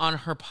Heather on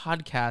her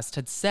podcast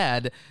had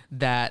said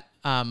that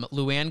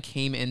Luann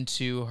came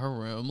into her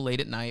room late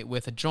at night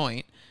with a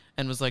joint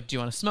and was like, "Do you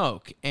want to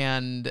smoke?"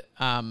 And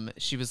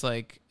she was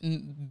like,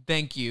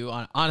 "Thank you,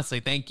 honestly,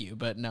 thank you,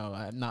 but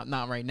no,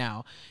 not right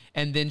now."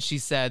 And then she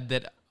said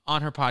that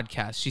on her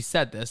podcast, she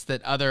said this,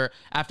 that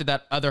after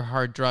that other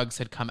hard drugs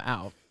had come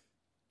out,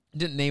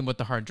 didn't name what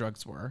the hard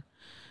drugs were,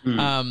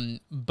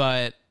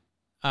 but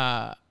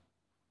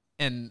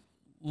and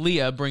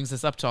Leah brings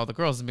this up to all the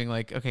girls and being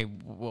like, okay,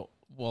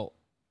 well,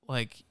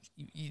 like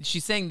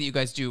she's saying that you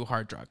guys do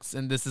hard drugs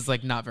and this is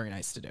like not very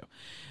nice to do.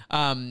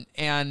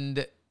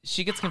 And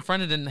she gets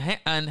confronted and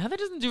Heather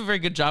doesn't do a very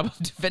good job of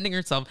defending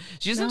herself.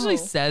 She essentially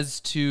No. says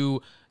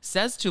to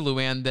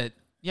Luann that,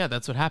 yeah,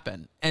 that's what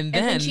happened. And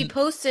then she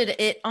posted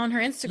it on her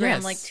Instagram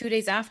Yes. like 2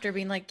 days after,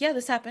 being like, "Yeah,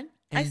 this happened.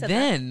 I And said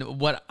then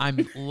what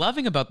I'm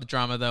loving about the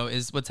drama, though,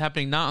 is what's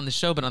happening not on the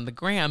show, but on the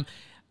gram.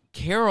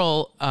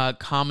 Carol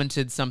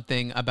commented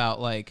something about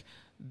like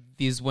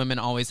these women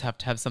always have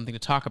to have something to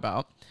talk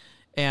about.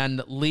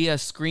 And Leah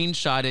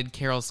screenshotted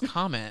Carol's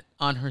comment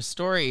on her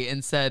story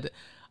and said,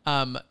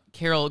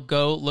 Carol,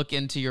 go look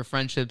into your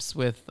friendships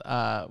with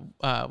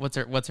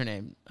what's her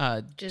name?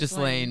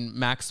 Ghislaine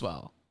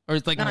Maxwell. Or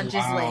it's like that. Not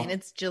Wow. Ghislaine,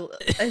 it's Jill.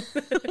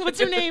 what's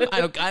her name?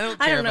 I don't care I don't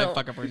if I know.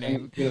 fuck up her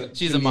name. To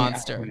She's a me,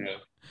 monster. I don't know.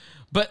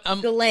 But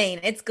Ghislaine.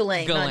 It's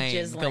Ghislaine, not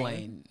Ghislaine,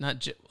 Ghislaine.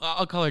 not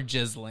I'll call her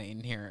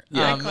Ghislaine here.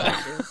 Yeah. I call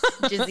her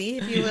Jizzy,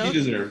 if you She will.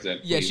 deserves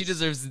it. Yeah, please. she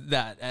deserves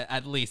that,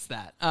 at least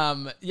that.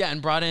 Yeah,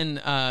 and brought in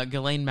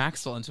Ghislaine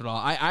Maxwell into it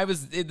all.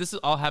 This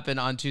all happened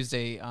on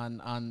Tuesday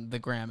on the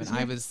gram, and Isn't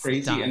I it was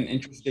crazy dying. and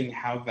interesting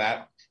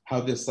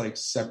how this like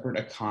separate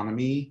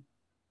economy,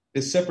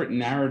 this separate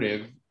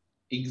narrative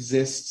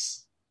exists,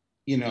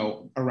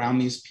 around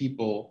these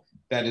people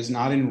that is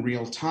not in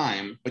real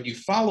time, but you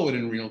follow it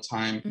in real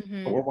time.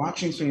 Mhm. But we're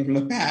watching something from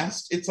the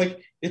past.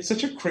 It's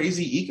such a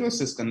crazy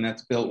ecosystem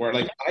that's built where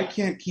like I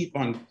couldn't keep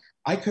on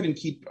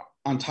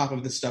top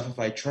of this stuff if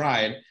I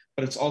tried,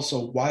 but it's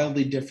also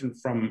wildly different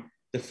from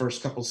the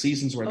first couple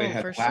seasons where they Oh,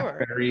 had for sure.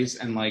 Blackberries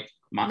and like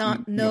No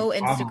Java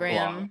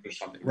Instagram. blogs or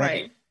something,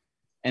 Right.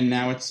 And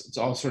now it's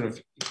all sort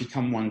of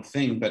become one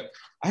thing. But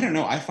I don't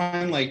know. I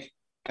find like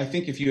I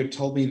think if you had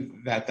told me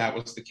that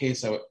was the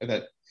case,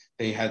 that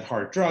they had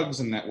hard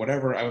drugs and that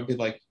whatever, I would be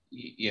like,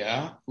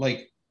 yeah,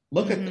 like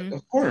look Mhm. at,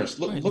 of course,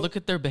 Right, look. look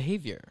at their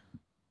behavior.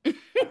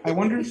 I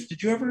wonder if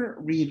did you ever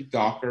read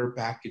Gawker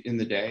back in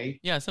the day?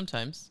 Yeah,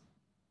 sometimes.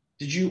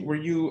 Did you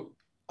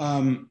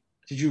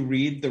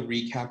read the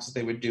recaps that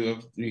they would do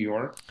of New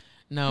York?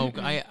 No,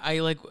 Mm-mm. I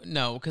like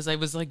no, because I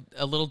was like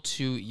a little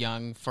too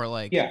young for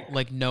like Yeah.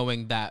 like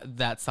knowing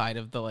that side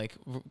of the like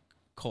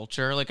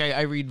culture. Like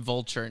I read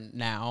Vulture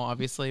now,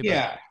 obviously. But,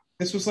 Yeah,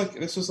 this was like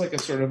a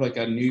sort of like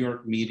a New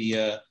York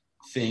media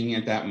thing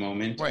at that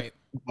moment. right.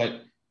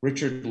 But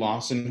Richard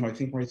Lawson, who I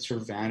think writes for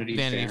Vanity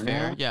Vanity Fair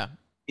Fair. now, Yeah.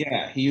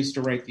 yeah, he used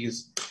to write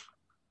these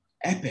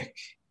epic,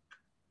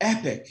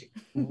 epic,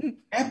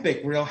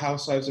 epic Real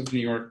Housewives of New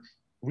York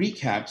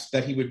recaps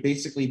that he would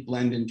basically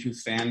blend into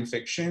fan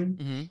fiction,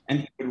 hmm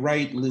and he would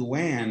write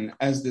Luann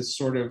as this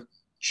sort of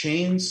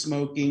chain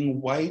smoking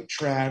white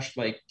trash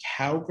like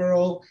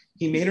cowgirl.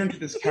 He made her into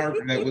this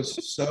character that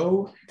was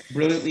so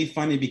brilliantly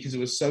funny because it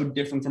was so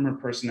different from her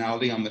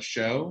personality on the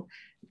show,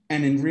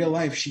 and in real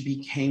life she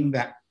became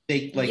that.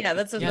 They like Yeah,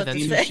 that's what Yeah, I was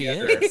that's about who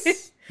to she say.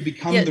 is.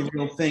 become Yeah. the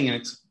real thing,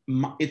 and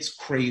it's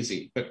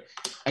crazy. But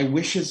I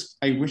wish his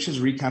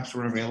recaps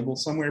were available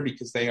somewhere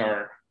because they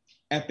are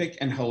epic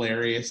and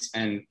hilarious,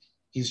 and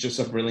he's just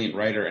a brilliant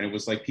writer. And it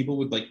was like people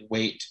would like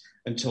wait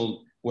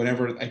until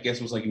whatever, I guess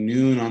it was like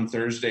noon on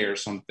Thursday or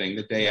something,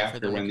 the day Yeah, for after,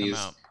 them to when come these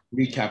out.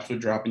 recaps would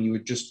drop, and you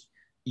would just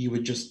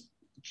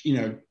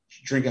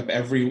drink up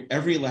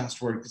every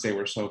last word because they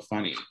were so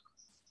funny,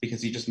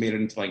 because he just made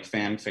it into like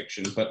fan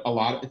fiction. But a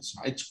lot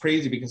it's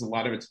crazy because a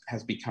lot of it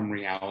has become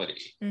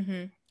reality.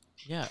 hmm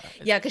Yeah.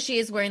 Yeah, because she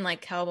is wearing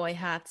like cowboy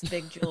hats,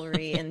 big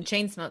jewelry, and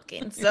chain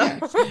smoking. So Yeah.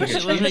 She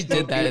literally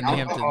did that in the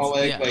Hamptons.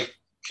 Alcoholic, Yeah. like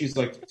she's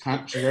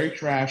very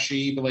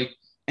trashy, but like,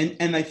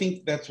 and I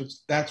think that's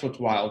what's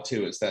wild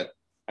too, is that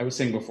I was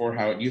saying before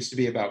how it used to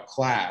be about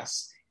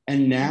class,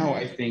 and now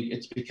I think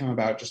it's become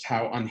about just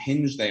how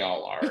unhinged they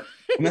all are,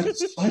 and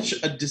that's such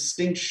a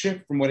distinct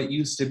shift from what it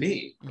used to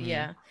be. Mhm.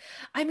 yeah,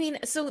 I mean,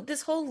 so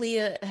this whole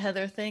Leah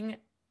Heather thing.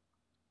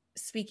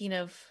 Speaking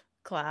of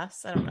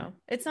class, I don't know.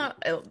 It's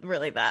not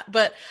really that,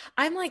 but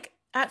I'm like,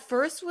 at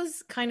first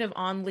was kind of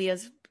on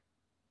Leah's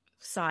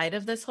side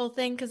of this whole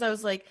thing because I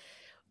was like,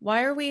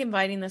 why are we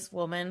inviting this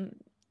woman?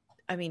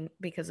 I mean,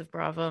 because of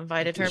Bravo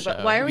invited The her, but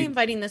show. why are we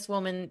inviting this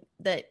woman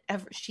that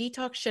she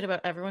talks shit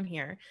about everyone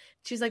here?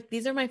 She's like,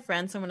 these are my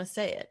friends, so I'm going to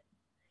say it.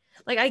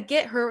 like I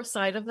get her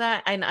side of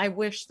that, and I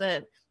wish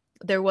that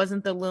there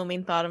wasn't the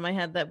looming thought in my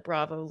head that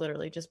Bravo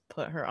literally just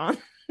put her on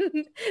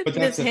But that's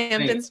this the thing.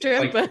 Hamptons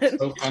trip. Like, But it's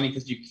so funny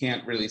because you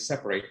can't really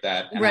separate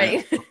that. And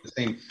right.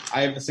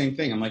 I have the same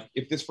thing. I'm like,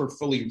 if this were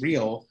fully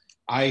real,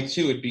 I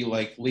too would be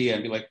like Leah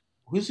and be like,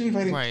 who's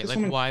inviting? Right, this like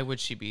woman? why would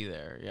she be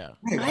there? Yeah.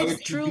 Right, why would she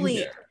be Truly,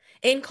 there?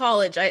 in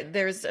college,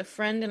 there's a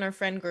friend in our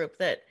friend group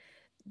that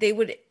they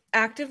would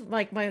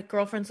like my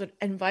girlfriends would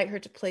invite her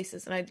to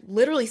places, and I'd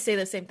literally say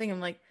the same thing. I'm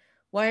like,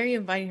 why are you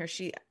inviting her?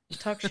 She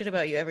talks shit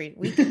about you every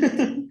week.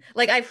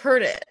 Like, I've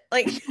heard it.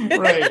 Like,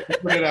 right,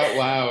 put it out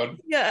loud.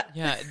 Yeah.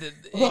 Yeah.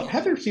 Well,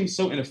 Heather seems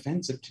so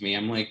inoffensive to me.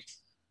 I'm like,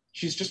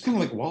 she's just kind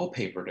of like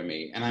wallpaper to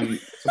me, and I'm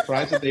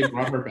surprised that they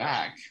brought her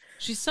back.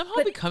 She's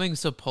somehow becoming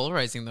so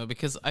polarizing though,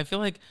 because I feel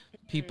like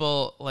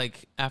people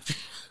like after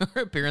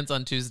her appearance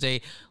on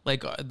Tuesday,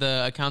 like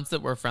the accounts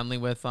that we're friendly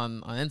with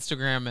on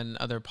Instagram and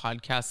other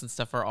podcasts and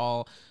stuff are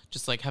all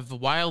just like have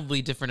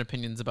wildly different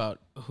opinions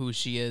about who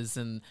she is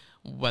and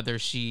whether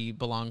she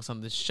belongs on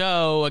the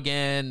show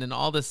again and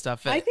all this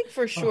stuff. I think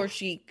for sure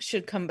she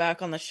should come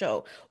back on the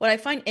show. What I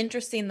find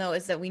interesting though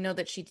is that we know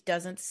that she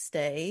doesn't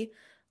stay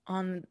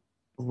on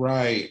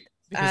right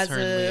because her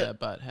and Leah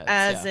butt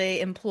heads,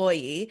 a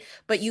employee,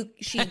 but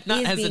she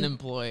not is as being, an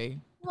employee.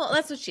 Well,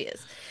 that's what she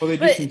is. Well, they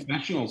do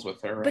confessionals with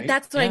her, right? But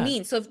that's what I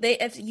mean. So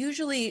if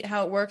usually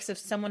how it works, if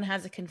someone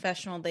has a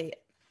confessional, they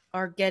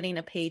are getting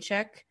a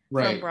paycheck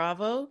from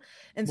Bravo,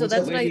 and so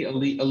that's that lady,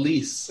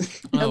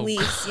 Elise.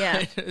 Elise,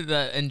 yeah,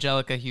 the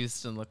Angelica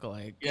Houston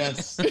lookalike.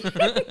 Yes.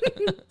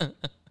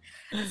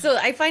 So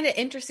I find it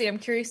interesting. I'm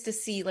curious to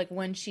see like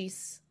when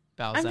she's.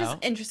 I'm just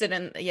interested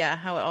in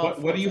how it all.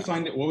 What do you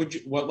find?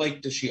 What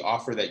like does she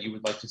offer that you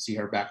would like to see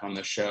her back on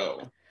the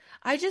show?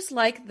 I just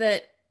like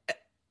that.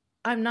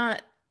 I'm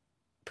not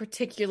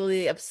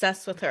particularly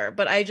obsessed with her,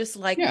 but I just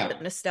like the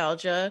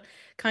nostalgia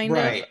kind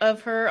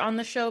of her on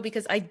the show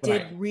because I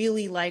did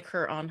really like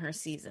her on her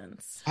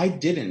seasons. I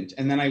didn't,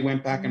 and then I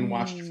went back and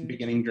watched from the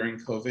beginning during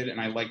COVID,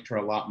 and I liked her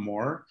a lot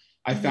more.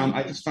 I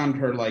just found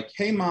her like,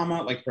 hey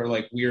mama, like her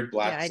like weird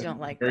black. Yeah, I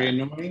don't like very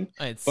that. annoying.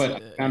 But I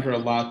found her a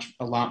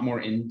lot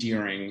more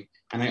endearing,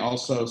 and I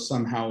also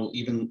somehow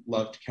even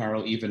loved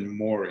Carol even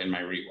more in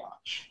my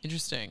rewatch.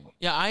 Interesting.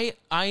 Yeah,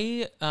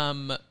 I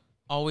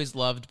always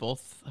loved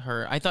both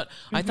her. I thought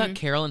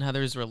Carol and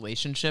Heather's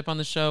relationship on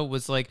the show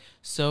was like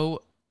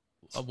so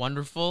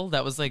wonderful.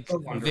 That was like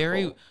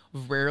very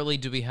rarely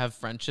do we have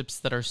friendships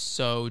that are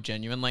so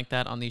genuine like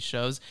that on these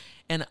shows,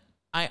 and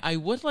I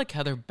would like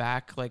Heather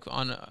back like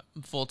on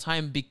full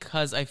time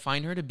because I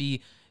find her to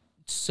be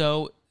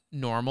so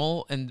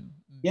normal and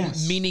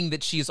meaning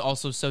that she is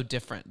also so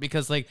different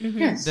because like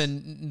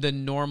the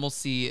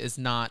normalcy is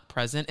not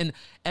present in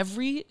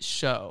every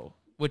show,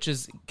 which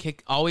is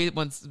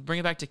bring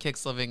it back to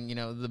Kix Living,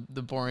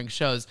 the boring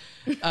shows.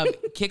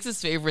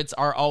 Kix's favorites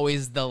are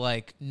always the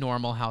like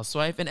normal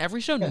housewife, and every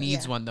show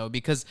needs one though,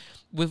 because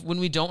when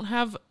we don't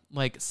have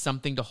like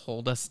something to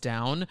hold us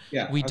down,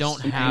 we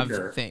don't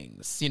have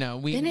things,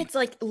 then it's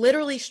like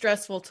literally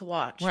stressful to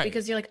watch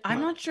because you're like,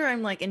 I'm not sure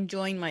I'm like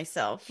enjoying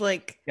myself.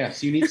 Like,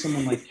 yes, you need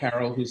someone like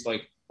Carol who's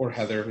like, or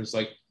Heather who's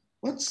like,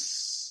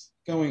 what's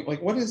going,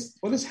 like, what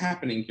is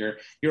happening here?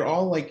 You're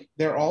all like,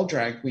 they're all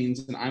drag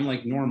queens and I'm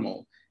like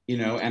normal,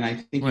 and I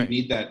think you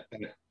need that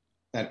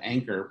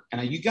anchor.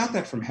 And you got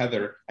that from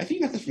Heather. I think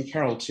you got that from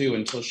Carol too,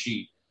 until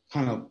she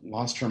kind of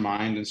lost her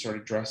mind and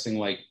started dressing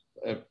like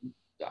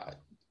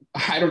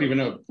I don't even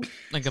know,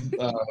 like a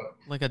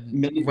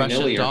Milli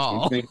Russian Vanilli doll.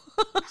 or something.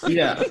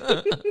 Yeah,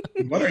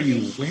 what are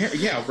you wearing?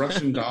 Yeah,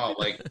 Russian doll,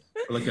 like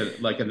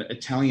an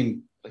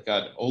Italian, like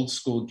an old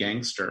school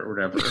gangster or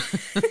whatever.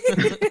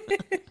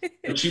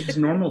 But she was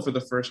normal for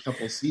the first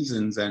couple of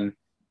seasons and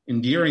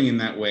endearing in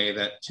that way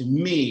that to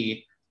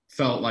me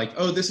felt like,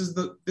 oh, this is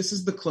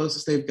the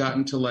closest they've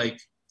gotten to like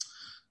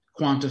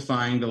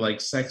quantifying the like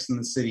Sex and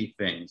the City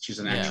thing. She's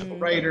an actual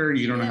writer.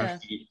 You don't know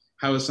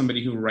how is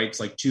somebody who writes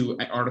like 2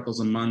 articles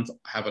a month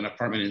have an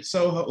apartment in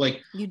Soho?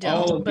 Like you don't,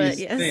 all of but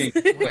these yes. things.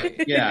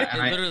 Right. Yeah,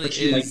 and literally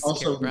she is like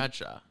also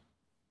Bradshaw.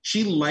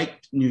 She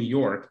liked New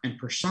York and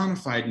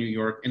personified New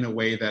York in a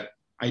way that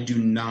I do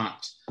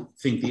not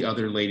think the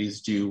other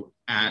ladies do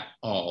at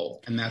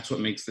all, and that's what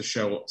makes the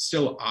show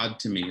still odd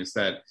to me. Is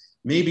that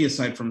maybe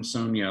aside from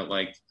Sonia,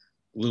 like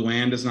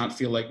Luann does not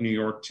feel like New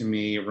York to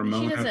me.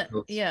 Ramona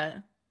feels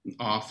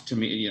off to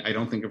me. I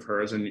don't think of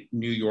her as a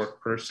New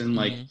York person.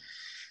 Like.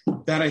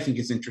 That I think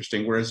is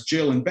interesting. Whereas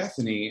Jill and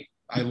Bethany,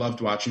 I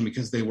loved watching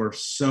because they were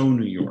so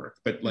New York.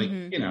 But like,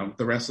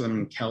 the rest of them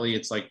and Kelly,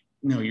 it's like,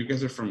 no, you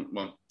guys are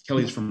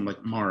Kelly's from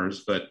like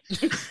Mars, but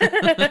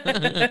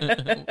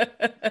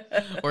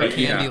or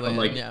Candyland.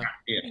 Like,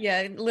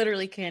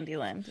 literally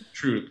Candyland.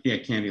 True. Yeah,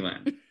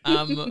 Candyland.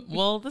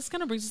 Well, this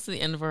kind of brings us to the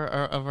end of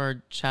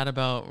our chat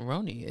about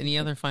RHONY. Any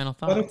other final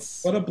thoughts?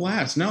 What a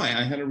blast. No,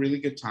 I had a really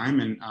good time,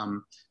 and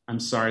I'm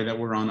sorry that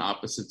we're on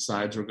opposite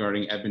sides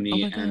regarding Ebony. Oh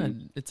my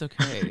God, it's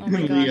okay. Oh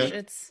my gosh,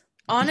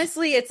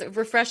 it's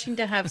refreshing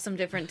to have some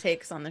different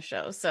takes on the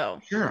show. So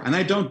sure, and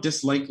I don't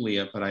dislike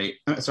Leah, but I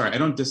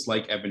don't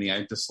dislike Ebony.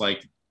 I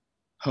dislike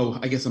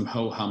I guess I'm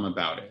ho-hum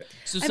about it.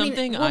 So I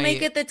mean, we'll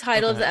make it the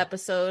title of the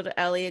episode,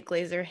 Elliot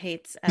Glazer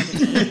hates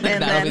Ebony.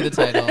 And that'll be the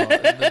title.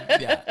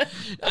 Yeah.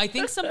 I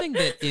think something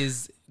that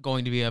is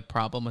going to be a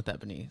problem with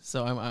Ebony.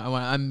 So I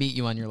want to meet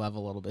you on your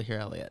level a little bit here,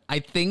 Elliot. I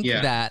think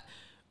that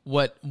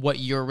what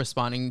you're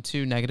responding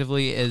to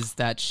negatively is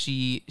that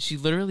she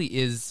literally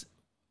is,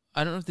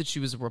 I don't know if that she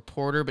was a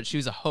reporter, but she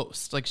was a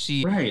host. Like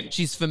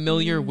she's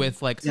familiar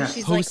with like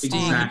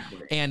hosting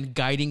and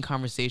guiding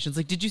conversations.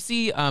 Like, did you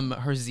see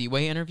her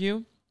Z-Way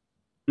interview?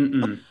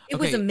 It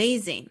was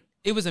amazing.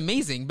 It was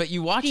amazing, but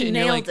you watch She it and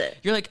nailed it.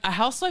 you're like, a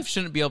housewife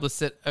shouldn't be able to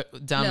sit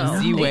down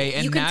the Z-Way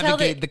and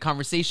navigate the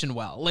conversation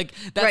well. Like,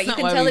 that's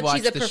not why we watch the show. You can tell that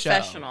she's a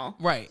professional.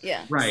 Right.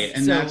 Yeah. Right.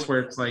 And that's where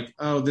it's like,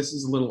 oh, this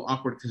is a little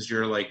awkward because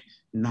you're like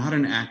not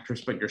an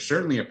actress, but you're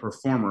certainly a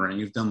performer and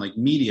you've done like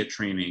media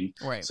training.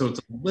 Right. So it's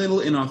a little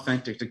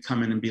inauthentic to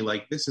come in and be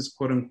like, this is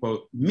quote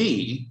unquote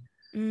me.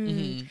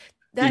 Mm-hmm.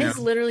 That is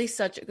literally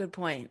such a good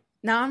point.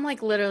 Now I'm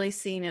like literally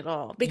seeing it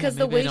all because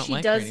the way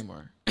she does.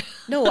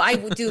 No, I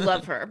do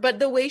love her, but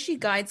the way she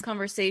guides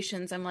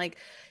conversations, I'm like,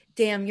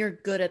 damn, you're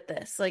good at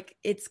this. Like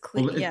it's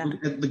clear. Well,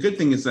 the good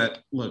thing is that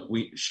look,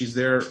 she's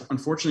there.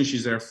 Unfortunately,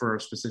 she's there for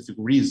a specific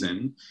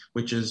reason,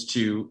 which is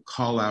to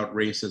call out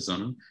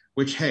racism.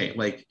 Which, hey,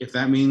 like if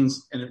that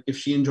means, and if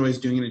she enjoys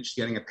doing it and she's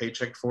getting a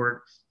paycheck for it,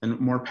 then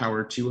more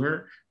power to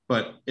her.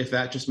 But if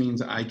that just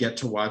means I get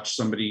to watch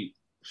somebody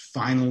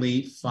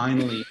finally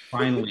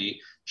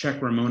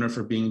check Ramona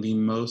for being the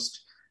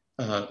most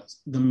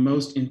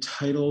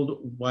entitled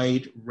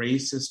white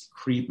racist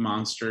creep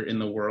monster in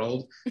the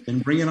world, then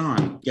bring it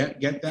on. Get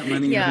that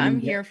money. Yeah,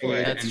 I'm here for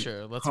it. That's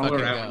true. Let's call fucking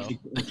her out go.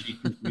 when she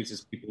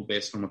confuses people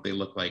based on what they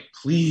look like.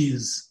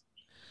 Please.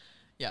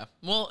 Yeah.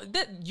 Well,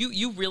 that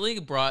you really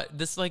brought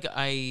this. Like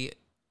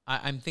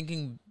I'm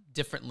thinking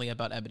differently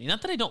about Ebony.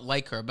 Not that I don't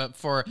like her, but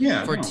for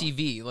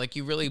TV, like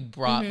you really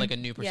brought like a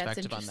new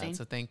perspective on that.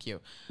 So thank you.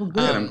 Well,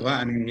 good. I'm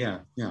glad. I mean, yeah.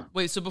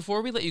 Wait. So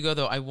before we let you go,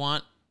 though, I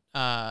want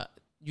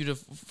you to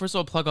first of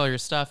all plug all your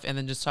stuff and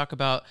then just talk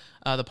about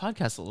the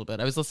podcast a little bit.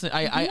 I was listening.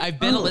 I've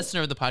been a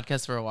listener of the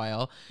podcast for a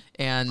while,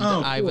 and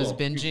cool. I was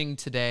binging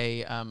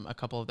today a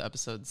couple of the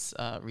episodes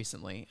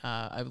recently.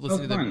 I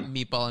listened to the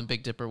Meatball and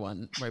Big Dipper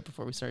one right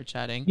before we started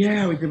chatting.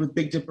 Yeah, we did with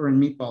Big Dipper and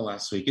Meatball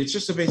last week. It's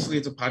just basically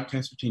it's a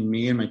podcast between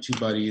me and my two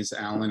buddies,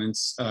 Alan and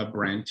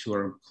Brent, who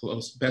are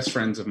close best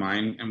friends of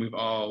mine, and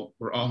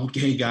we're all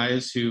gay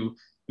guys who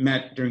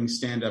met during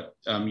stand-up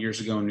years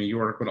ago in New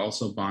York, but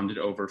also bonded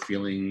over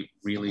feeling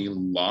really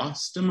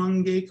lost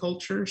among gay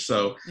culture.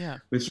 So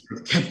we sort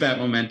of kept that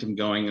momentum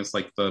going as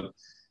like the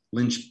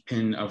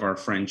linchpin of our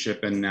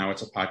friendship. And now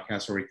it's a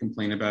podcast where we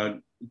complain about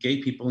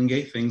gay people and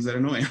gay things that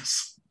annoy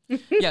us.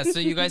 Yeah.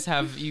 So you guys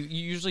you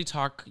usually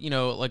talk,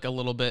 like a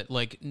little bit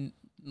like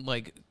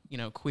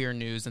queer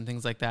news and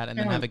things like that. And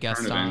then have a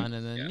guest on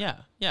and then,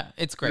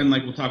 it's great. And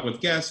like, we'll talk with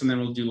guests and then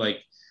we'll do like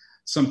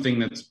something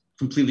that's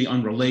completely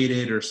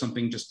unrelated or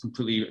something just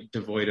completely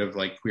devoid of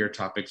like queer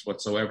topics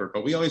whatsoever.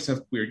 But we always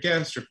have queer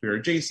guests or queer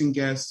adjacent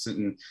guests.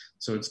 And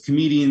so it's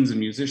comedians and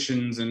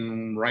musicians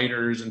and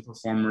writers and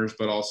performers,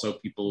 but also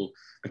people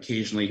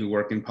occasionally who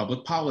work in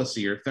public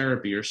policy or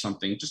therapy or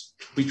something. Just,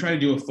 we try to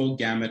do a full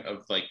gamut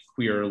of like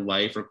queer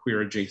life or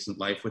queer adjacent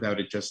life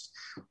without it just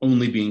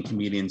only being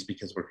comedians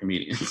because we're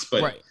comedians.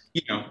 But,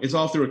 it's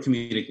all through a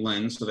comedic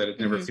lens so that it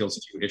never feels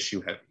too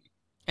issue heavy.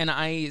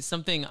 And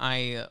something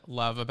I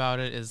love about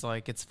it is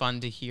like it's fun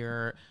to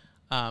hear,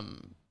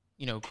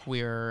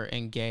 queer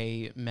and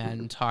gay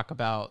men talk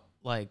about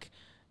like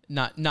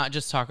not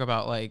just talk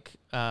about like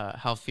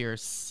how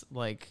fierce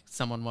like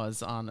someone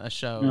was on a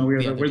show. No, we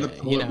are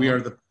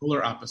the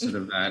polar opposite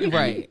of that,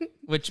 right?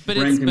 But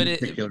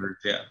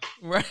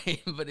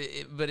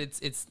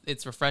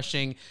it's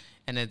refreshing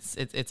and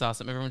it's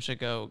awesome. Everyone should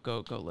go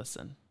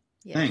listen.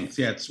 Yes. Thanks.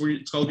 Yeah, it's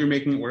called You're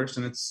Making It Worse,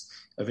 and it's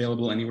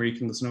available anywhere you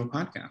can listen to a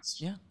podcast.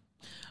 Yeah.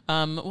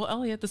 Well,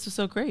 Elliot, this was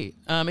so great.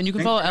 And you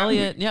can follow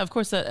Elliot. Yeah, of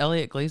course, at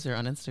Elliot Glazer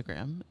on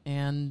Instagram.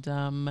 And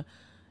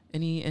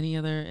any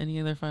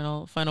other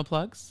final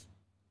plugs?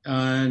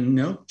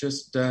 No,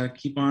 just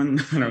keep on.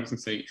 I was gonna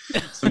say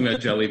something about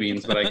jelly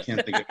beans, but I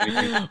can't think of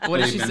anything. What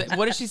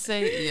did she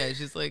say? Yeah,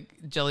 she's like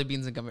jelly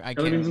beans and gummy.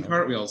 Jelly beans and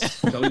cartwheels.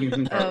 Jelly beans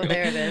and cartwheels. Oh,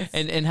 there it is.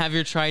 And have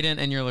your Trident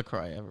and your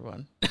LaCroix,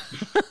 everyone.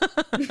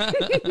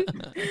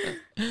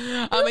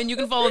 And you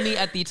can follow me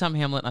at the Tom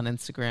Hamlet on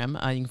Instagram.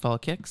 You can follow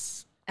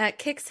Kix at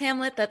Kix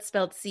Hamlet. That's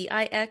spelled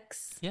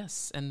CIX.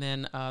 Yes, and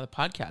then the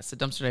podcast, the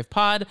Dumpster Dive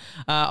Pod.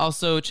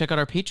 Also, check out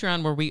our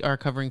Patreon where we are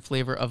covering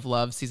Flavor of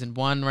Love season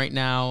 1 right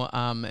now,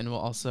 and we'll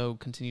also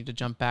continue to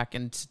jump back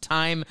into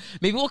time.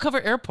 Maybe we'll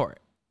cover Airport.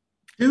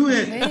 Do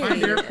it.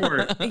 Find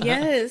Airport.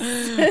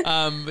 Yes.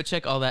 But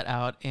check all that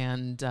out,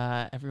 and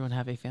everyone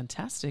have a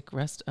fantastic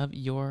rest of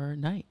your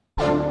night.